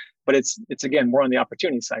sense. But it's again more on the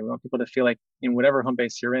opportunity side. We want people to feel like in whatever home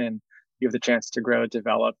base you're in, you have the chance to grow,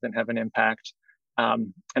 develop, and have an impact,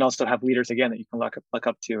 and also have leaders again that you can look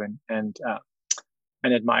up to and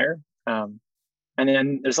admire. And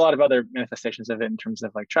then there's a lot of other manifestations of it in terms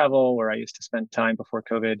of like travel, where I used to spend time before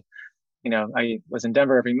COVID. I was in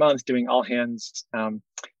Denver every month doing all hands.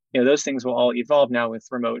 Those things will all evolve now with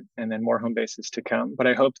remote and then more home bases to come. But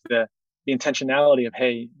I hope the intentionality of,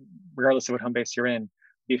 hey, regardless of what home base you're in,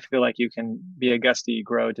 you feel like you can be a gusty,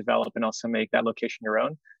 grow, develop, and also make that location your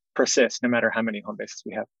own, persist no matter how many home bases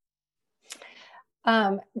we have.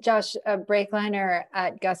 Josh, a breakliner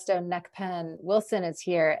at Gusto, Neckpen Wilson, is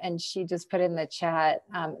here, and she just put in the chat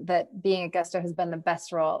that being at Gusto has been the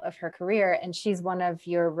best role of her career, and she's one of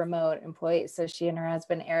your remote employees. So she and her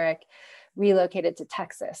husband Eric relocated to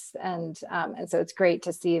Texas, and so it's great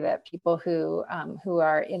to see that people who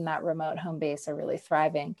are in that remote home base are really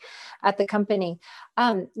thriving at the company.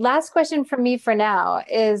 Last question from me for now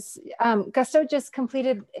is Gusto just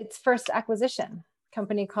completed its first acquisition,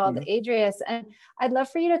 company called Adrius. And I'd love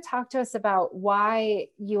for you to talk to us about why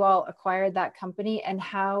you all acquired that company and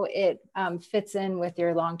how it fits in with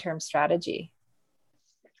your long-term strategy.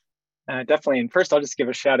 Definitely. And first, I'll just give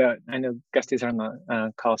a shout out. I know Gusties are on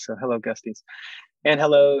the call, so hello, Gusties. And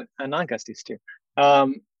hello, non-Gusties too.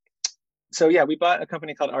 So yeah, we bought a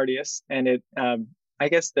company called Ardius, and it, I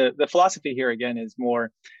guess the philosophy here again is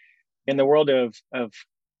more in the world of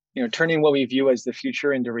turning what we view as the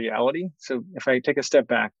future into reality. So if I take a step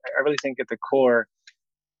back, I really think at the core,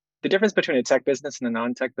 the difference between a tech business and a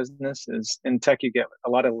non-tech business is in tech, you get a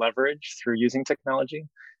lot of leverage through using technology.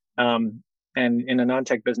 And in a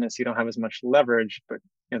non-tech business, you don't have as much leverage, but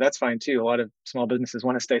that's fine too. A lot of small businesses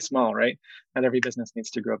want to stay small, right? Not every business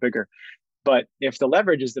needs to grow bigger. But if the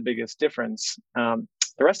leverage is the biggest difference, the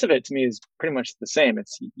rest of it to me is pretty much the same.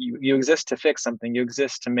 It's you exist to fix something. You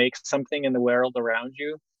exist to make something in the world around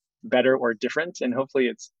you better or different. And hopefully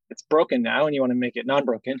it's broken now and you want to make it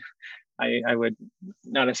non-broken. I would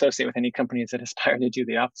not associate with any companies that aspire to do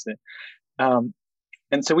the opposite.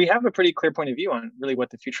 And so we have a pretty clear point of view on really what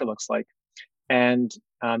the future looks like. And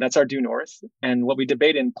that's our due north. And what we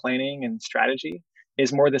debate in planning and strategy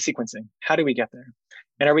is more the sequencing. How do we get there?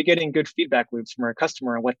 And are we getting good feedback loops from our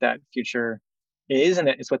customer on what that future is? And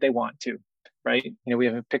it's what they want to, right? We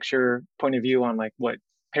have a picture point of view on like what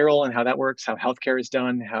payroll and how that works, how healthcare is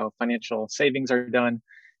done, how financial savings are done.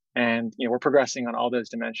 And, we're progressing on all those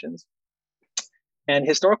dimensions. And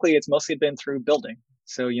historically, it's mostly been through building.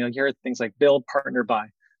 So, you hear things like build, partner, buy.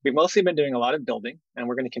 We've mostly been doing a lot of building, and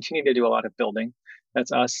we're going to continue to do a lot of building.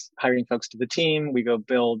 That's us hiring folks to the team. We go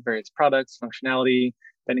build various products, functionality.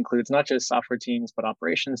 That includes not just software teams, but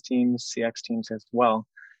operations teams, CX teams as well.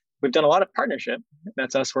 We've done a lot of partnership.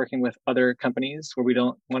 That's us working with other companies where we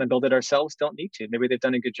don't want to build it ourselves, don't need to. Maybe they've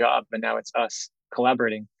done a good job, but now it's us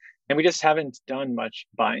collaborating. And we just haven't done much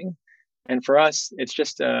buying. And for us, it's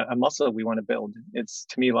just a muscle we want to build. It's,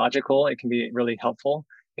 to me, logical. It can be really helpful.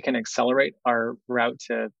 It can accelerate our route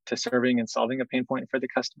to serving and solving a pain point for the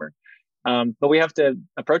customer. But we have to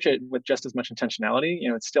approach it with just as much intentionality.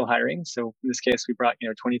 It's still hiring. So in this case, we brought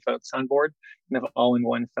 20 folks on board and have all in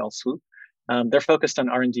one fell swoop. They're focused on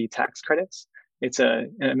R&D tax credits. It's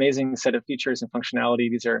an amazing set of features and functionality.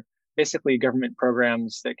 These are basically government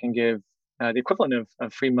programs that can give the equivalent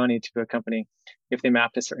of free money to a company if they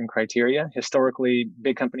map to certain criteria. Historically,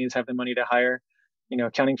 big companies have the money to hire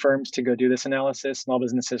accounting firms to go do this analysis. Small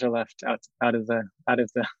businesses are left out of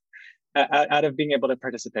being able to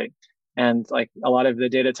participate. And like a lot of the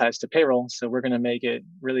data ties to payroll. So we're going to make it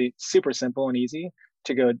really super simple and easy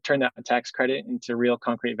to go turn that tax credit into real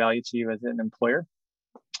concrete value to you as an employer.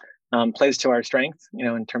 Plays to our strength,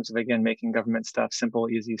 in terms of, again, making government stuff simple,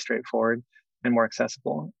 easy, straightforward, and more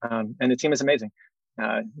accessible. And the team is amazing.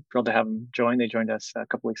 Thrilled to have them join. They joined us a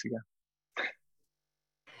couple weeks ago.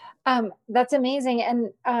 That's amazing.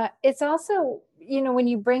 And it's also, when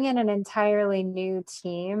you bring in an entirely new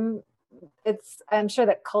team, I'm sure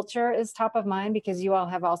that culture is top of mind, because you all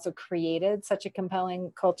have also created such a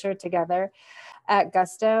compelling culture together at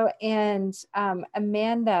Gusto. And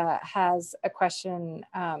Amanda has a question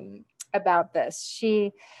about this.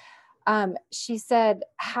 She said,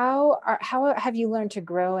 how have you learned to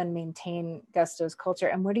grow and maintain Gusto's culture?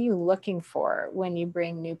 And what are you looking for when you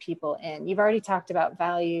bring new people in? You've already talked about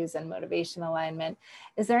values and motivation alignment.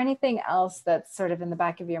 Is there anything else that's sort of in the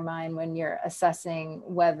back of your mind when you're assessing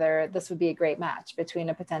whether this would be a great match between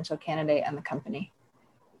a potential candidate and the company?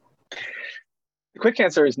 The quick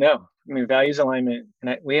answer is no. I mean, values alignment,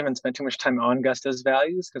 and we haven't spent too much time on Gusto's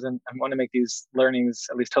values because I want to make these learnings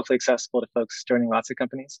at least hopefully accessible to folks joining lots of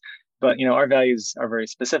companies. But, our values are very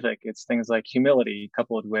specific. It's things like humility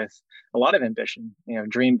coupled with a lot of ambition,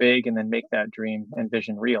 dream big and then make that dream and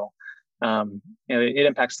vision real. It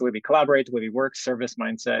impacts the way we collaborate, the way we work, service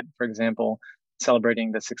mindset, for example,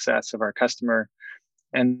 celebrating the success of our customer.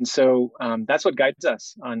 And so that's what guides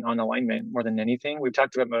us on alignment more than anything. We've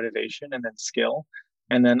talked about motivation and then skill.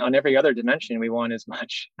 And then on every other dimension, we want as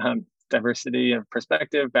much diversity of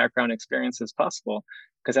perspective, background, experience as possible,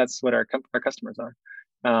 because that's what our customers are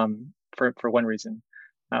for one reason,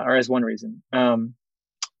 or as one reason.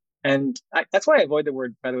 That's why I avoid the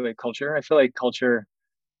word, by the way, culture. I feel like culture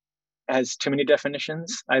has too many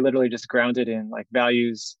definitions. I literally just ground it in like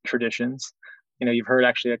values, traditions. You've heard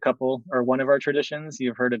actually a couple, or one of our traditions,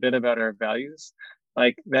 you've heard a bit about our values.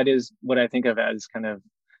 Like that is what I think of as kind of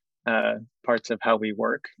parts of how we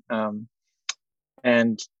work. And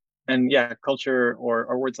yeah, culture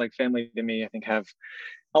or words like family to me, I think have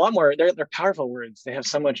a lot more, they're powerful words. They have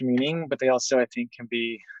so much meaning, but they also, I think, can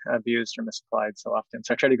be abused or misapplied so often.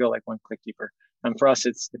 So I try to go like one click deeper. For us,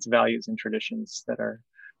 it's values and traditions that are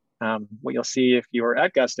what you'll see if you are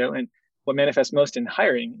at Gusto. And what manifests most in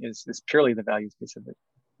hiring is purely the values piece of it.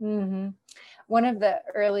 Mm-hmm. One of the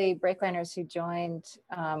early BreakLiners who joined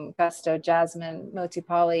Gusto, Jasmine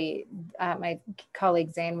Motipali, my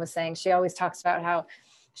colleague Zane was saying, she always talks about how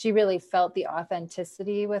she really felt the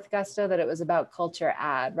authenticity with Gusto, that it was about culture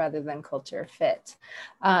add rather than culture fit,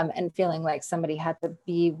 and feeling like somebody had to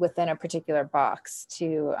be within a particular box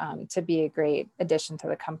to be a great addition to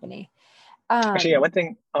the company. Actually, yeah, one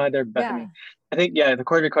thing there, Bethany. Yeah. I think, the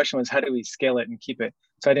core of your question was, how do we scale it and keep it?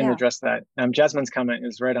 So I didn't address that. Jasmine's comment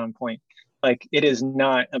is right on point. Like, it is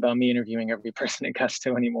not about me interviewing every person at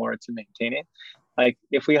Gusto anymore to maintain it. Like,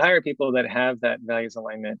 if we hire people that have that values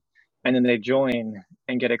alignment and then they join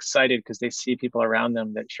and get excited because they see people around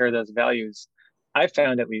them that share those values, I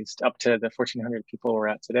found at least up to the 1,400 people we're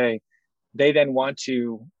at today, they then want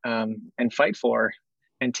to and fight for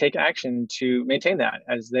and take action to maintain that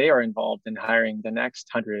as they are involved in hiring the next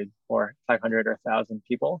 100 or 500 or 1,000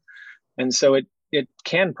 people. And so it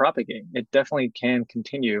can propagate. It definitely can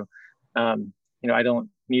continue. I don't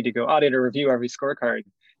need to go audit or review every scorecard.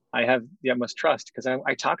 I have the utmost trust because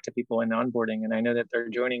I talk to people in onboarding and I know that they're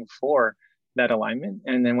joining for that alignment.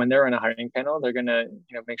 And then when they're on a hiring panel, they're going to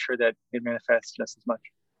make sure that it manifests just as much.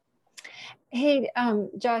 Hey,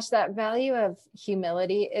 Josh, that value of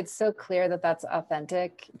humility, it's so clear that that's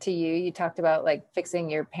authentic to you. You talked about like fixing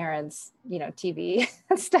your parents', TV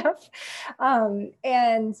stuff.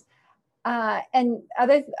 And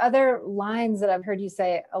other lines that I've heard you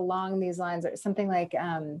say along these lines are something like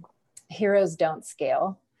heroes don't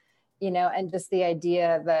scale, and just the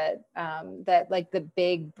idea that that like the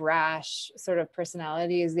big brash sort of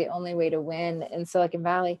personality is the only way to win in Silicon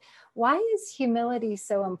Valley. Why is humility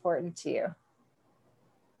so important to you?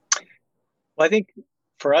 Well, I think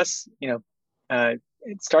for us,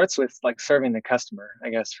 it starts with like serving the customer, I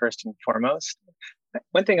guess, first and foremost.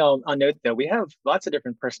 One thing I'll note though, we have lots of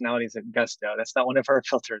different personalities at Gusto. That's not one of our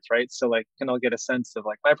filters, right? So like, I'll get a sense of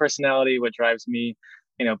like my personality, what drives me.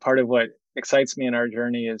 Part of what excites me in our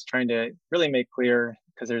journey is trying to really make clear,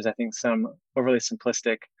 because there's, I think, some overly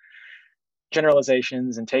simplistic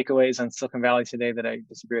generalizations and takeaways on Silicon Valley today that I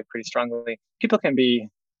disagree with pretty strongly. People can be,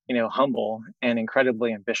 humble and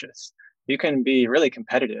incredibly ambitious. You can be really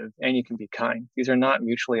competitive and you can be kind. These are not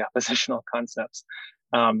mutually oppositional concepts.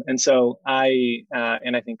 And so I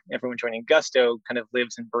think everyone joining Gusto kind of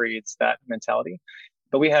lives and breathes that mentality.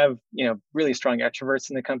 But we have, really strong extroverts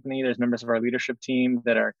in the company. There's members of our leadership team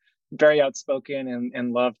that are very outspoken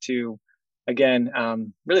and love to, again,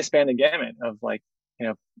 really span the gamut of like,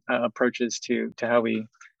 approaches to how we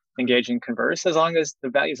engage and converse, as long as the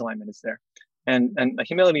values alignment is there. And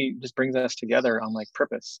humility just brings us together on like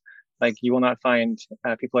purpose. Like you will not find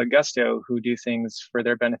people at Gusto who do things for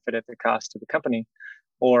their benefit at the cost of the company,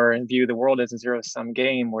 or view the world as a zero-sum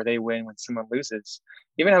game where they win when someone loses.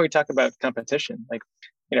 Even how we talk about competition, like,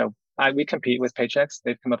 we compete with paychecks.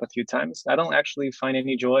 They've come up a few times. I don't actually find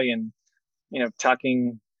any joy in,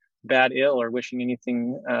 talking bad ill or wishing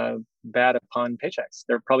anything bad upon paychecks.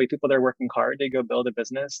 There are probably people there working hard to go build a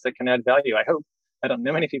business that can add value. I hope. I don't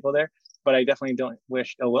know many people there, but I definitely don't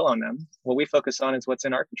wish ill will on them. What we focus on is what's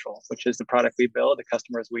in our control, which is the product we build, the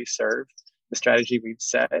customers we serve, the strategy we've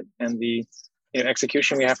set, and the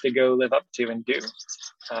execution we have to go live up to and do.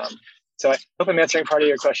 So I hope I'm answering part of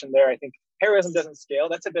your question there. I think heroism doesn't scale.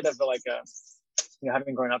 That's a bit of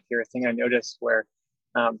having grown up here, a thing I noticed where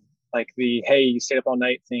like the, hey, you stayed up all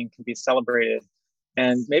night thing can be celebrated.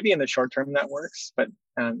 And maybe in the short term that works, but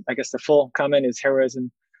I guess the full comment is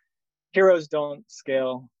heroes don't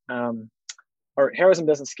scale, or heroism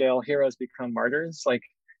doesn't scale, heroes become martyrs. Like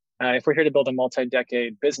if we're here to build a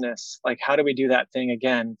multi-decade business, like how do we do that thing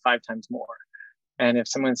again 5 times more? And if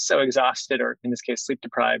someone's so exhausted, or in this case, sleep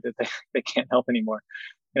deprived, that they can't help anymore,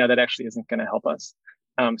 that actually isn't going to help us.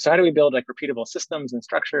 So how do we build like repeatable systems and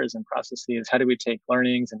structures and processes? How do we take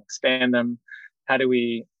learnings and expand them? How do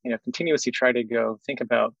we, continuously try to go think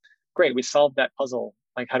about, great, we solved that puzzle.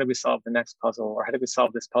 Like, how do we solve the next puzzle? Or how do we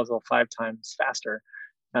solve this puzzle 5 times faster?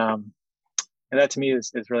 And that to me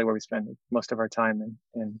is really where we spend most of our time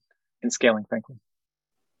in scaling, frankly.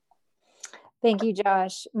 Thank you,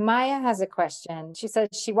 Josh. Maya has a question. She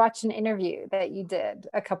said she watched an interview that you did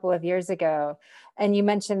a couple of years ago, and you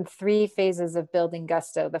mentioned 3 phases of building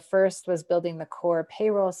Gusto. The first was building the core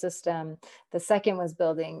payroll system. The second was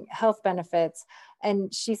building health benefits.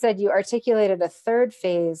 And she said you articulated a 3rd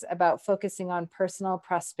phase about focusing on personal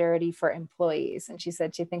prosperity for employees. And she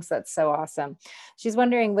said she thinks that's so awesome. She's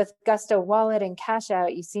wondering, with Gusto Wallet and Cash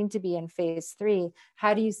Out, you seem to be in phase 3.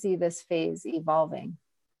 How do you see this phase evolving?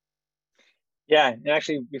 Yeah, and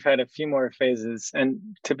actually, we've had a few more phases. And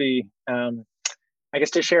to be, I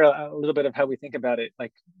guess, to share a little bit of how we think about it,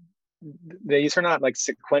 like these are not like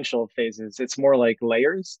sequential phases. It's more like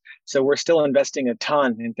layers. So we're still investing a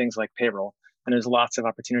ton in things like payroll, and there's lots of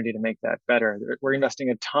opportunity to make that better. We're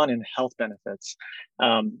investing a ton in health benefits.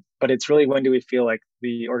 But it's really, when do we feel like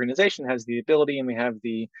the organization has the ability and we have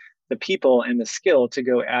the people and the skill to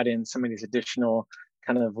go add in some of these additional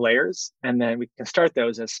kind of layers, and then we can start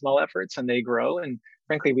those as small efforts and they grow. And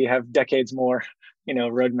frankly, we have decades more,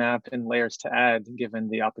 roadmap and layers to add given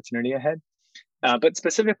the opportunity ahead. But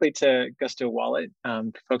specifically to Gusto Wallet,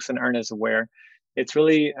 folks that aren't as aware, it's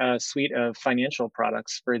really a suite of financial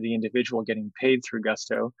products for the individual getting paid through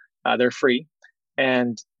Gusto. They're free.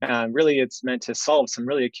 And really, it's meant to solve some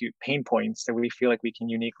really acute pain points that we feel like we can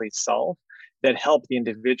uniquely solve that help the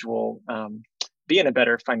individual be in a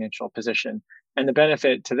better financial position. And the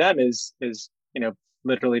benefit to them is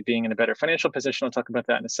literally being in a better financial position. I'll talk about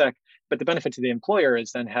that in a sec. But the benefit to the employer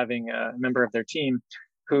is then having a member of their team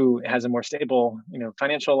who has a more stable,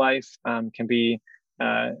 financial life, can be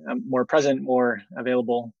more present, more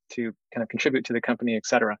available to kind of contribute to the company, et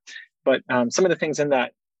cetera. But some of the things in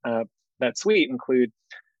that suite include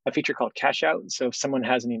a feature called Cash Out. So if someone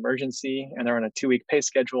has an emergency and they're on a 2-week pay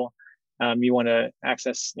schedule, you want to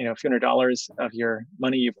access, a few $100s of your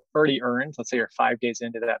money you've already earned. Let's say you're 5 days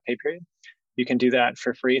into that pay period. You can do that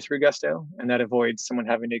for free through Gusto, and that avoids someone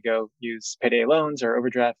having to go use payday loans or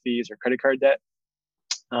overdraft fees or credit card debt,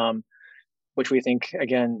 which we think,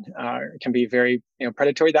 again, can be very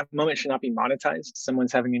predatory. That moment should not be monetized.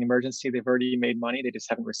 Someone's having an emergency. They've already made money. They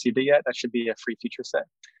just haven't received it yet. That should be a free feature set.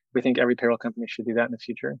 We think every payroll company should do that in the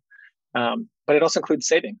future. But it also includes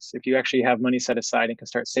savings. If you actually have money set aside and can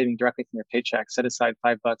start saving directly from your paycheck, set aside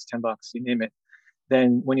 $5, $10, you name it.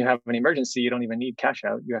 Then when you have an emergency, you don't even need Cash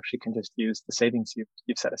Out. You actually can just use the savings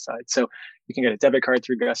you've set aside. So you can get a debit card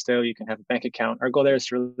through Gusto. You can have a bank account. Our goal there is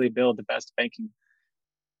to really build the best banking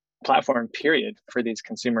platform, period, for these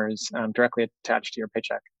consumers directly attached to your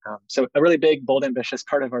paycheck. So a really big, bold, ambitious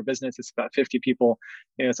part of our business. It's about 50 people.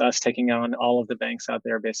 It's us taking on all of the banks out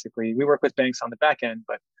there, basically. We work with banks on the back end,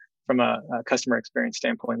 but from a customer experience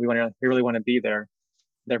standpoint, we really want to be their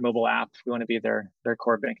mobile app. We want to be their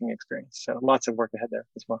core banking experience. So lots of work ahead there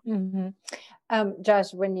as well. Mm-hmm.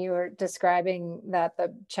 Josh, when you were describing that,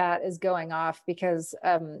 the chat is going off because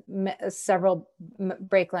several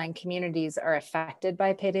BreakLine communities are affected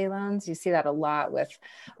by payday loans. You see that a lot with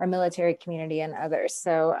our military community and others.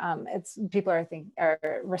 So people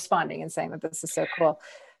are responding and saying that this is so cool.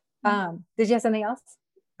 Did you have something else?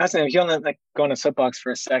 fascinating. If you want to like go on a soapbox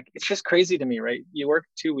for a sec, it's just crazy to me, right? You work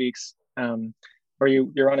 2 weeks, or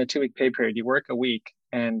you're on a 2 week pay period. You work a week,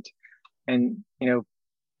 and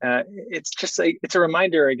it's just like it's a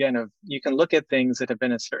reminder again of you can look at things that have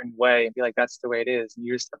been a certain way and be like, that's the way it is, and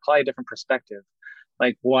you just apply a different perspective.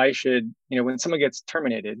 Like, why should when someone gets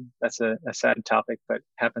terminated, that's a sad topic, but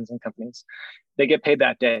happens in companies. They get paid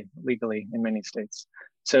that day legally in many states.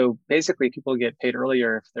 So basically, people get paid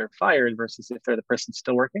earlier if they're fired versus if they're the person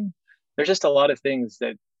still working. There's just a lot of things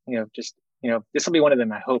that, this will be one of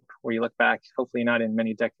them, I hope, where you look back, hopefully not in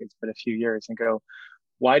many decades, but a few years and go,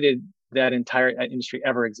 why did that entire industry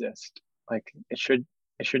ever exist? Like it should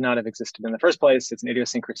not have existed in the first place. It's an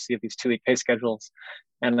idiosyncrasy of these 2 week pay schedules.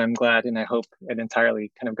 And I'm glad and I hope it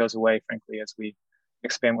entirely kind of goes away, frankly, as we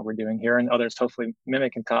expand what we're doing here and others hopefully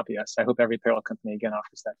mimic and copy us. I hope every payroll company again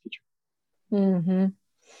offers that feature. Mm-hmm.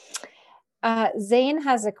 Zane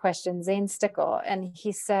has a question, Zane Stickle, and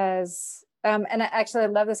he says, and actually I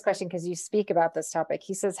love this question because you speak about this topic.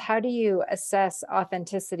 He says, how do you assess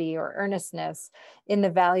authenticity or earnestness in the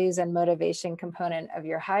values and motivation component of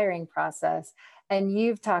your hiring process? And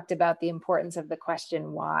you've talked about the importance of the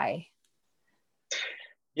question, why?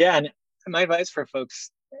 Yeah, and my advice for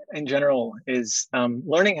folks in general is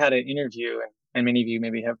learning how to interview, and many of you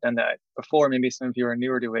maybe have done that before, maybe some of you are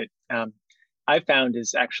newer to it. I found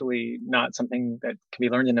is actually not something that can be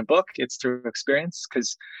learned in a book. It's through experience,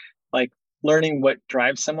 because like learning what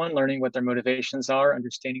drives someone, learning what their motivations are,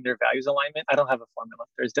 understanding their values alignment. I don't have a formula.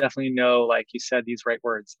 There's definitely no, like you said, these right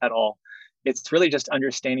words at all. It's really just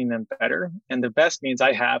understanding them better. And the best means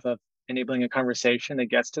I have of enabling a conversation that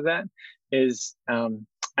gets to that is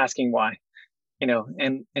asking why.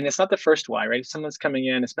 And it's not the first why, right? If someone's coming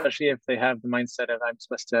in, especially if they have the mindset of I'm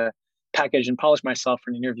supposed to package and polish myself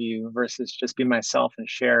for an interview versus just be myself and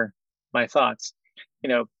share my thoughts.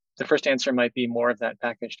 The first answer might be more of that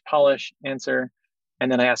packaged polish answer.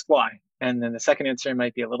 And then I ask why. And then the second answer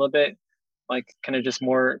might be a little bit like kind of just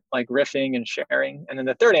more like riffing and sharing. And then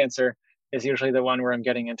the third answer is usually the one where I'm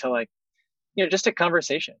getting into like, just a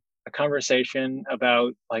conversation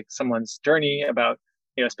about like someone's journey, about,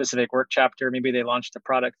 a specific work chapter. Maybe they launched a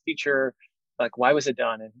product feature. Like, why was it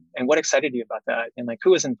done? And what excited you about that? And like,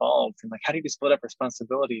 who was involved? And like, how did you split up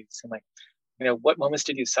responsibilities? And like, what moments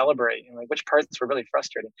did you celebrate? And like, which parts were really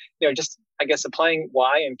frustrating? Just, I guess, applying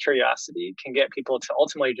why and curiosity can get people to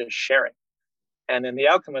ultimately just sharing. And then the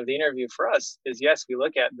outcome of the interview for us is, yes, we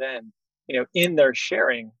look at then, in their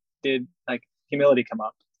sharing, did like humility come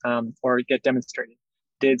up or get demonstrated?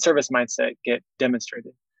 Did service mindset get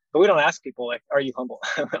demonstrated? But we don't ask people like, are you humble?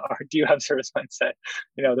 Or do you have service mindset?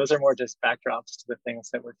 Those are more just backdrops to the things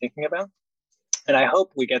that we're thinking about. And I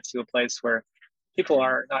hope we get to a place where people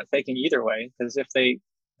are not faking either way, because if they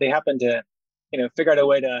happen to, figure out a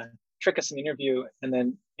way to trick us in the interview and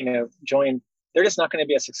then, join, they're just not going to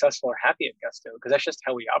be as successful or happy at Gusto, because that's just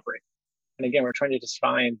how we operate. And again, we're trying to just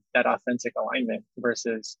find that authentic alignment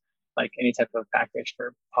versus like any type of packaged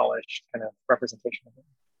or polished kind of representation of it.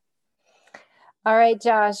 All right,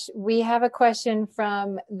 Josh, we have a question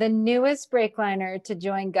from the newest BreakLiner to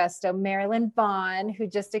join Gusto, Marilyn Bond, who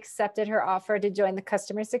just accepted her offer to join the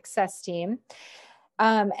customer success team.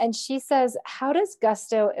 And she says, how does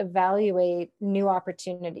Gusto evaluate new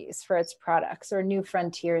opportunities for its products or new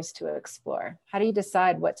frontiers to explore? How do you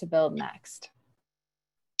decide what to build next?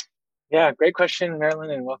 Yeah, great question, Marilyn,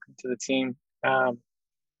 and welcome to the team.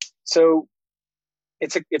 So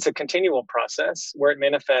it's a continual process. Where it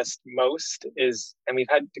manifests most is, and we've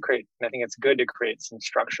had to create, and I think it's good to create some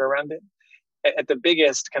structure around it. At the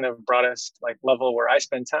biggest, kind of broadest like level where I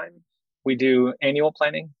spend time, we do annual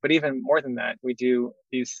planning, but even more than that, we do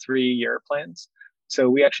these 3-year plans. So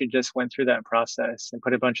we actually just went through that process and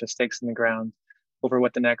put a bunch of stakes in the ground over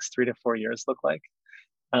what the next 3 to 4 years look like.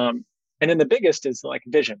 And then the biggest is like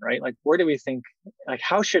vision, right? Like, where do we think, like,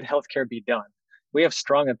 how should healthcare be done? We have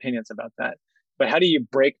strong opinions about that. But how do you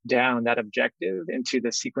break down that objective into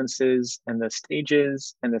the sequences and the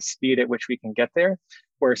stages and the speed at which we can get there,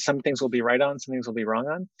 where some things will be right on, some things will be wrong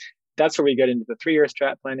on? That's where we get into the 3-year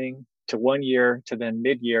strat planning, to 1 year, to then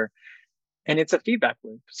mid-year. And it's a feedback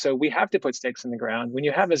loop. So we have to put stakes in the ground. When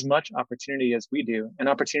you have as much opportunity as we do, and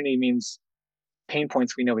opportunity means pain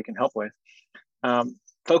points we know we can help with,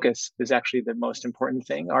 focus is actually the most important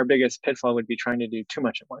thing. Our biggest pitfall would be trying to do too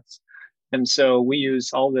much at once. And so we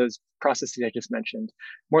use all those processes I just mentioned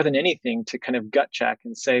more than anything to kind of gut check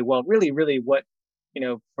and say, well, really, what,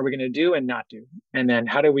 are we going to do and not do? And then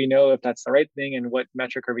how do we know if that's the right thing, and what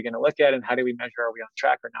metric are we going to look at, and how do we measure, are we on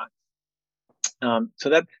track or not? So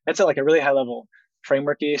that's like a really high level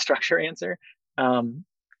frameworky structure answer.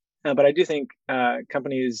 But I do think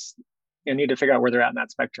companies need to figure out where they're at in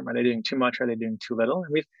that spectrum. Are they doing too much? Are they doing too little?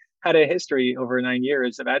 And we've had a history over 9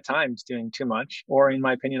 years of at times doing too much, or in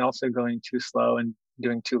my opinion, also going too slow and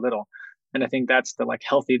doing too little. And I think that's the like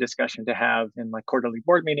healthy discussion to have in like quarterly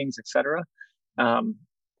board meetings, et cetera,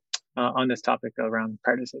 on this topic around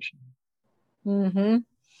prioritization. Mm-hmm.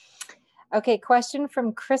 Okay, question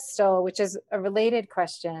from Crystal, which is a related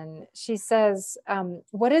question. She says,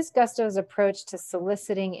 what is Gusto's approach to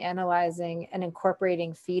soliciting, analyzing, and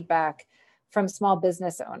incorporating feedback from small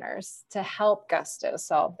business owners to help Gusto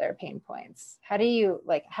solve their pain points? How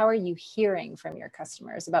are you hearing from your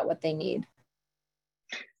customers about what they need?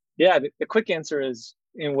 Yeah, the quick answer is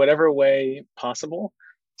in whatever way possible.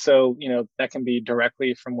 So, that can be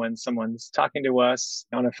directly from when someone's talking to us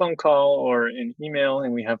on a phone call or an email,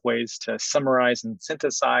 and we have ways to summarize and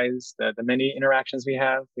synthesize the many interactions we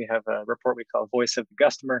have. We have a report we call Voice of the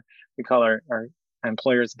Customer. We call our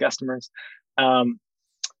employers customers.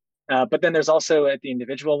 But then there's also at the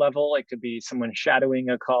individual level, it could be someone shadowing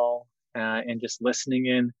a call and just listening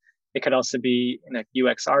in. It could also be in a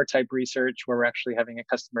UXR type research where we're actually having a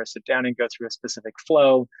customer sit down and go through a specific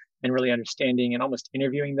flow and really understanding and almost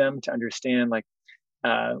interviewing them to understand like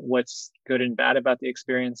what's good and bad about the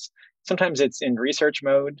experience. Sometimes it's in research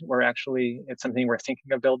mode where actually it's something we're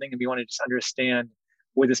thinking of building and we want to just understand,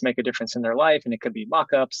 would this make a difference in their life? And it could be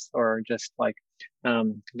mock-ups or just like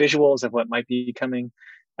visuals of what might be coming.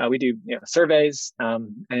 We do surveys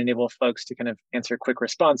and enable folks to kind of answer quick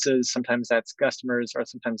responses. Sometimes that's customers, or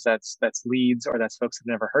sometimes that's leads, or that's folks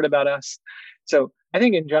who've never heard about us. So I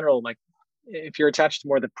think in general, like if you're attached to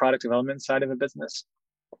more the product development side of a business,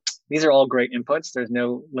 these are all great inputs. There's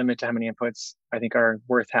no limit to how many inputs I think are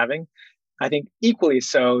worth having. I think equally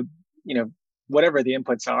so, whatever the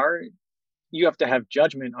inputs are, you have to have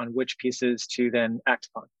judgment on which pieces to then act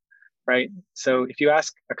upon. Right. So if you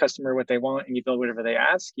ask a customer what they want and you build whatever they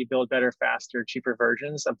ask, you build better, faster, cheaper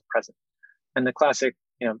versions of the present. And the classic,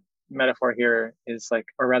 metaphor here is like,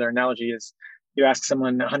 or rather analogy is, you ask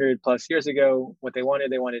someone 100 plus years ago what they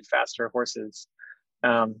wanted faster horses.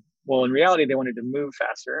 Well, in reality, they wanted to move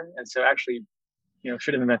faster. And so actually,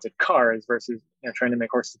 should have invented cars versus trying to make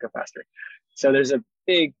horses go faster. So there's a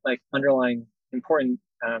big like underlying important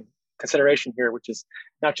consideration here, which is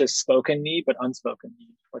not just spoken need, but unspoken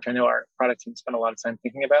need, which I know our product team spent a lot of time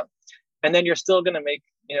thinking about. And then you're still going to make,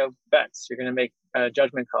 bets. You're going to make a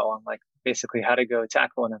judgment call on like basically how to go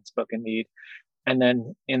tackle an unspoken need. And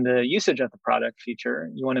then in the usage of the product feature,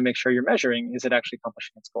 you want to make sure you're measuring, is it actually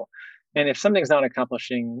accomplishing its goal? And if something's not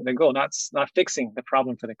accomplishing the goal, not fixing the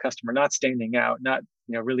problem for the customer, not standing out, not,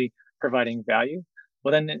 really providing value,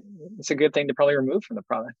 well, then it's a good thing to probably remove from the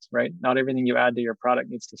product, right? Not everything you add to your product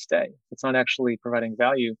needs to stay. If it's not actually providing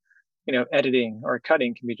value, editing or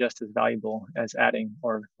cutting can be just as valuable as adding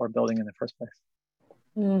or building in the first place.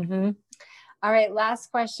 Mm-hmm. All right,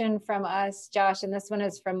 last question from us, Josh, and this one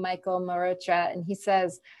is from Michael Morotra, and he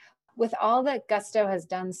says, with all that Gusto has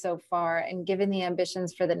done so far and given the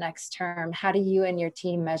ambitions for the next term, how do you and your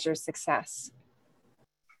team measure success?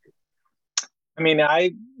 I mean,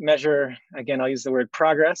 I measure, again, I'll use the word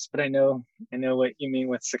progress, but I know what you mean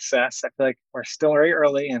with success. I feel like we're still very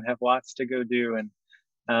early and have lots to go do.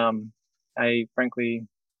 And I frankly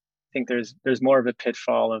think there's more of a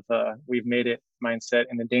pitfall of we've made it mindset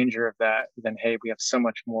and the danger of that than, hey, we have so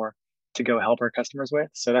much more to go help our customers with.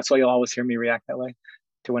 So that's why you'll always hear me react that way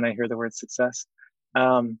to when I hear the word success.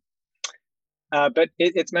 But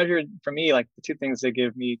it's measured for me, like the two things that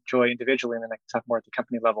give me joy individually, and then I can talk more at the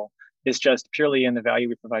company level, is just purely in the value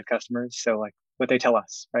we provide customers. So like what they tell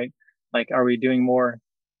us, right? Like, are we doing more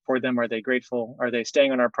for them? Are they grateful? Are they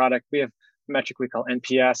staying on our product? We have a metric we call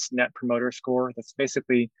NPS, Net Promoter Score. That's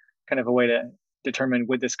basically kind of a way to determine,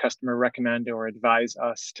 would this customer recommend or advise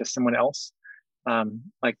us to someone else?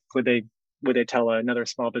 Like would they tell another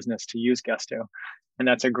small business to use Gusto? And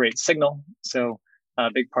that's a great signal. So a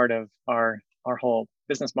big part of our whole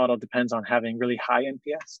business model depends on having really high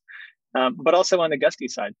NPS. But also on the Gusty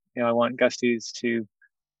side, I want Gusties to,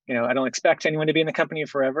 I don't expect anyone to be in the company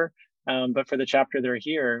forever, but for the chapter they're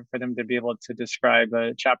here, for them to be able to describe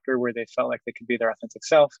a chapter where they felt like they could be their authentic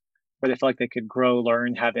self, where they felt like they could grow,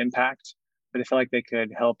 learn, have impact, where they felt like they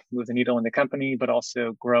could help move the needle in the company, but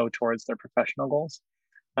also grow towards their professional goals.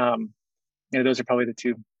 Those are probably the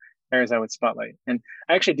two areas I would spotlight. And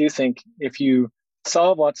I actually do think if you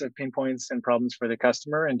solve lots of pain points and problems for the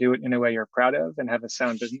customer and do it in a way you're proud of and have a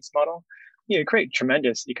sound business model, create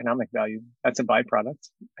tremendous economic value. That's a byproduct.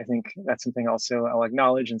 I think that's something also I'll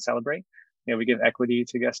acknowledge and celebrate. We give equity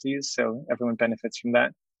to Gusties, so everyone benefits from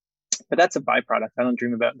that. But that's a byproduct. I don't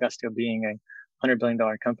dream about Gusto being $100 billion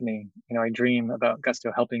company, I dream about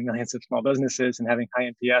Gusto helping millions of small businesses and having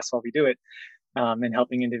high NPS while we do it, and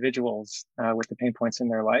helping individuals with the pain points in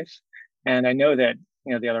their life. And I know that,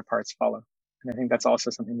 the other parts follow. And I think that's also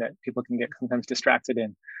something that people can get sometimes distracted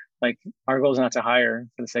in. Like, our goal is not to hire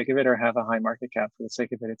for the sake of it or have a high market cap for the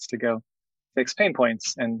sake of it. It's to go fix pain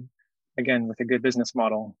points. And again, with a good business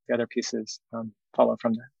model, the other pieces follow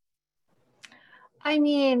from that. I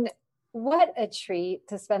mean, what a treat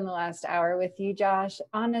to spend the last hour with you, Josh,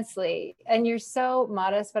 honestly. And you're so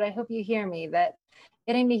modest, but I hope you hear me, that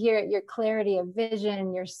getting to hear your clarity of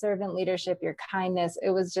vision, your servant leadership, your kindness. It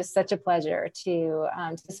was just such a pleasure to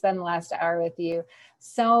spend the last hour with you.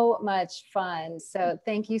 So much fun. So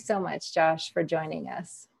thank you so much, Josh, for joining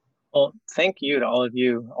us. Well, thank you to all of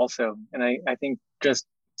you also. And I think just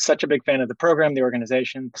such a big fan of the program, the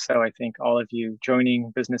organization. So I think all of you joining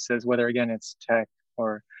businesses, whether again, it's tech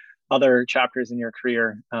or other chapters in your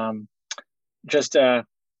career, I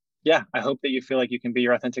hope that you feel like you can be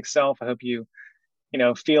your authentic self. I hope you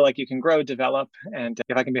feel like you can grow, develop, and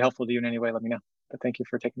if I can be helpful to you in any way, let me know. But thank you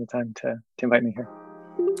for taking the time to invite me here.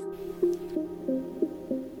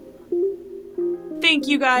 Thank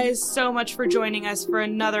you guys so much for joining us for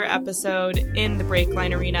another episode in the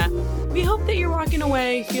BreakLine Arena. We hope that you're walking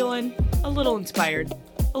away feeling a little inspired,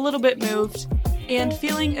 a little bit moved, and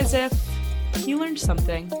feeling as if you learned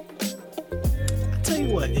something. I tell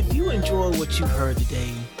you what, if you enjoyed what you heard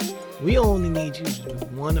today, we only need you to do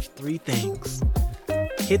one of three things.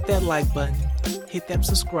 Hit that like button, hit that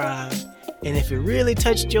subscribe, and if it really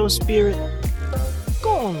touched your spirit,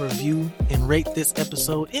 go on review and rate this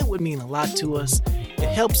episode. It would mean a lot to us. It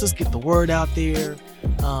helps us get the word out there.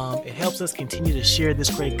 It helps us continue to share this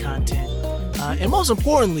great content. And most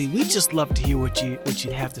importantly, we just love to hear what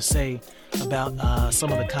you have to say about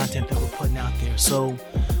some of the content that we're putting out there. So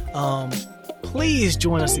please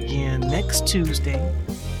join us again next Tuesday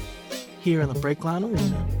here in the BreakLine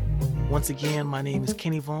Arena. Once again, my name is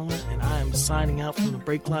Kenny Vaughn, and I am signing out from the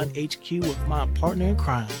BreakLine HQ with my partner in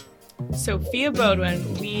crime, Sophia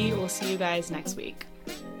Bodwin. We will see you guys next week.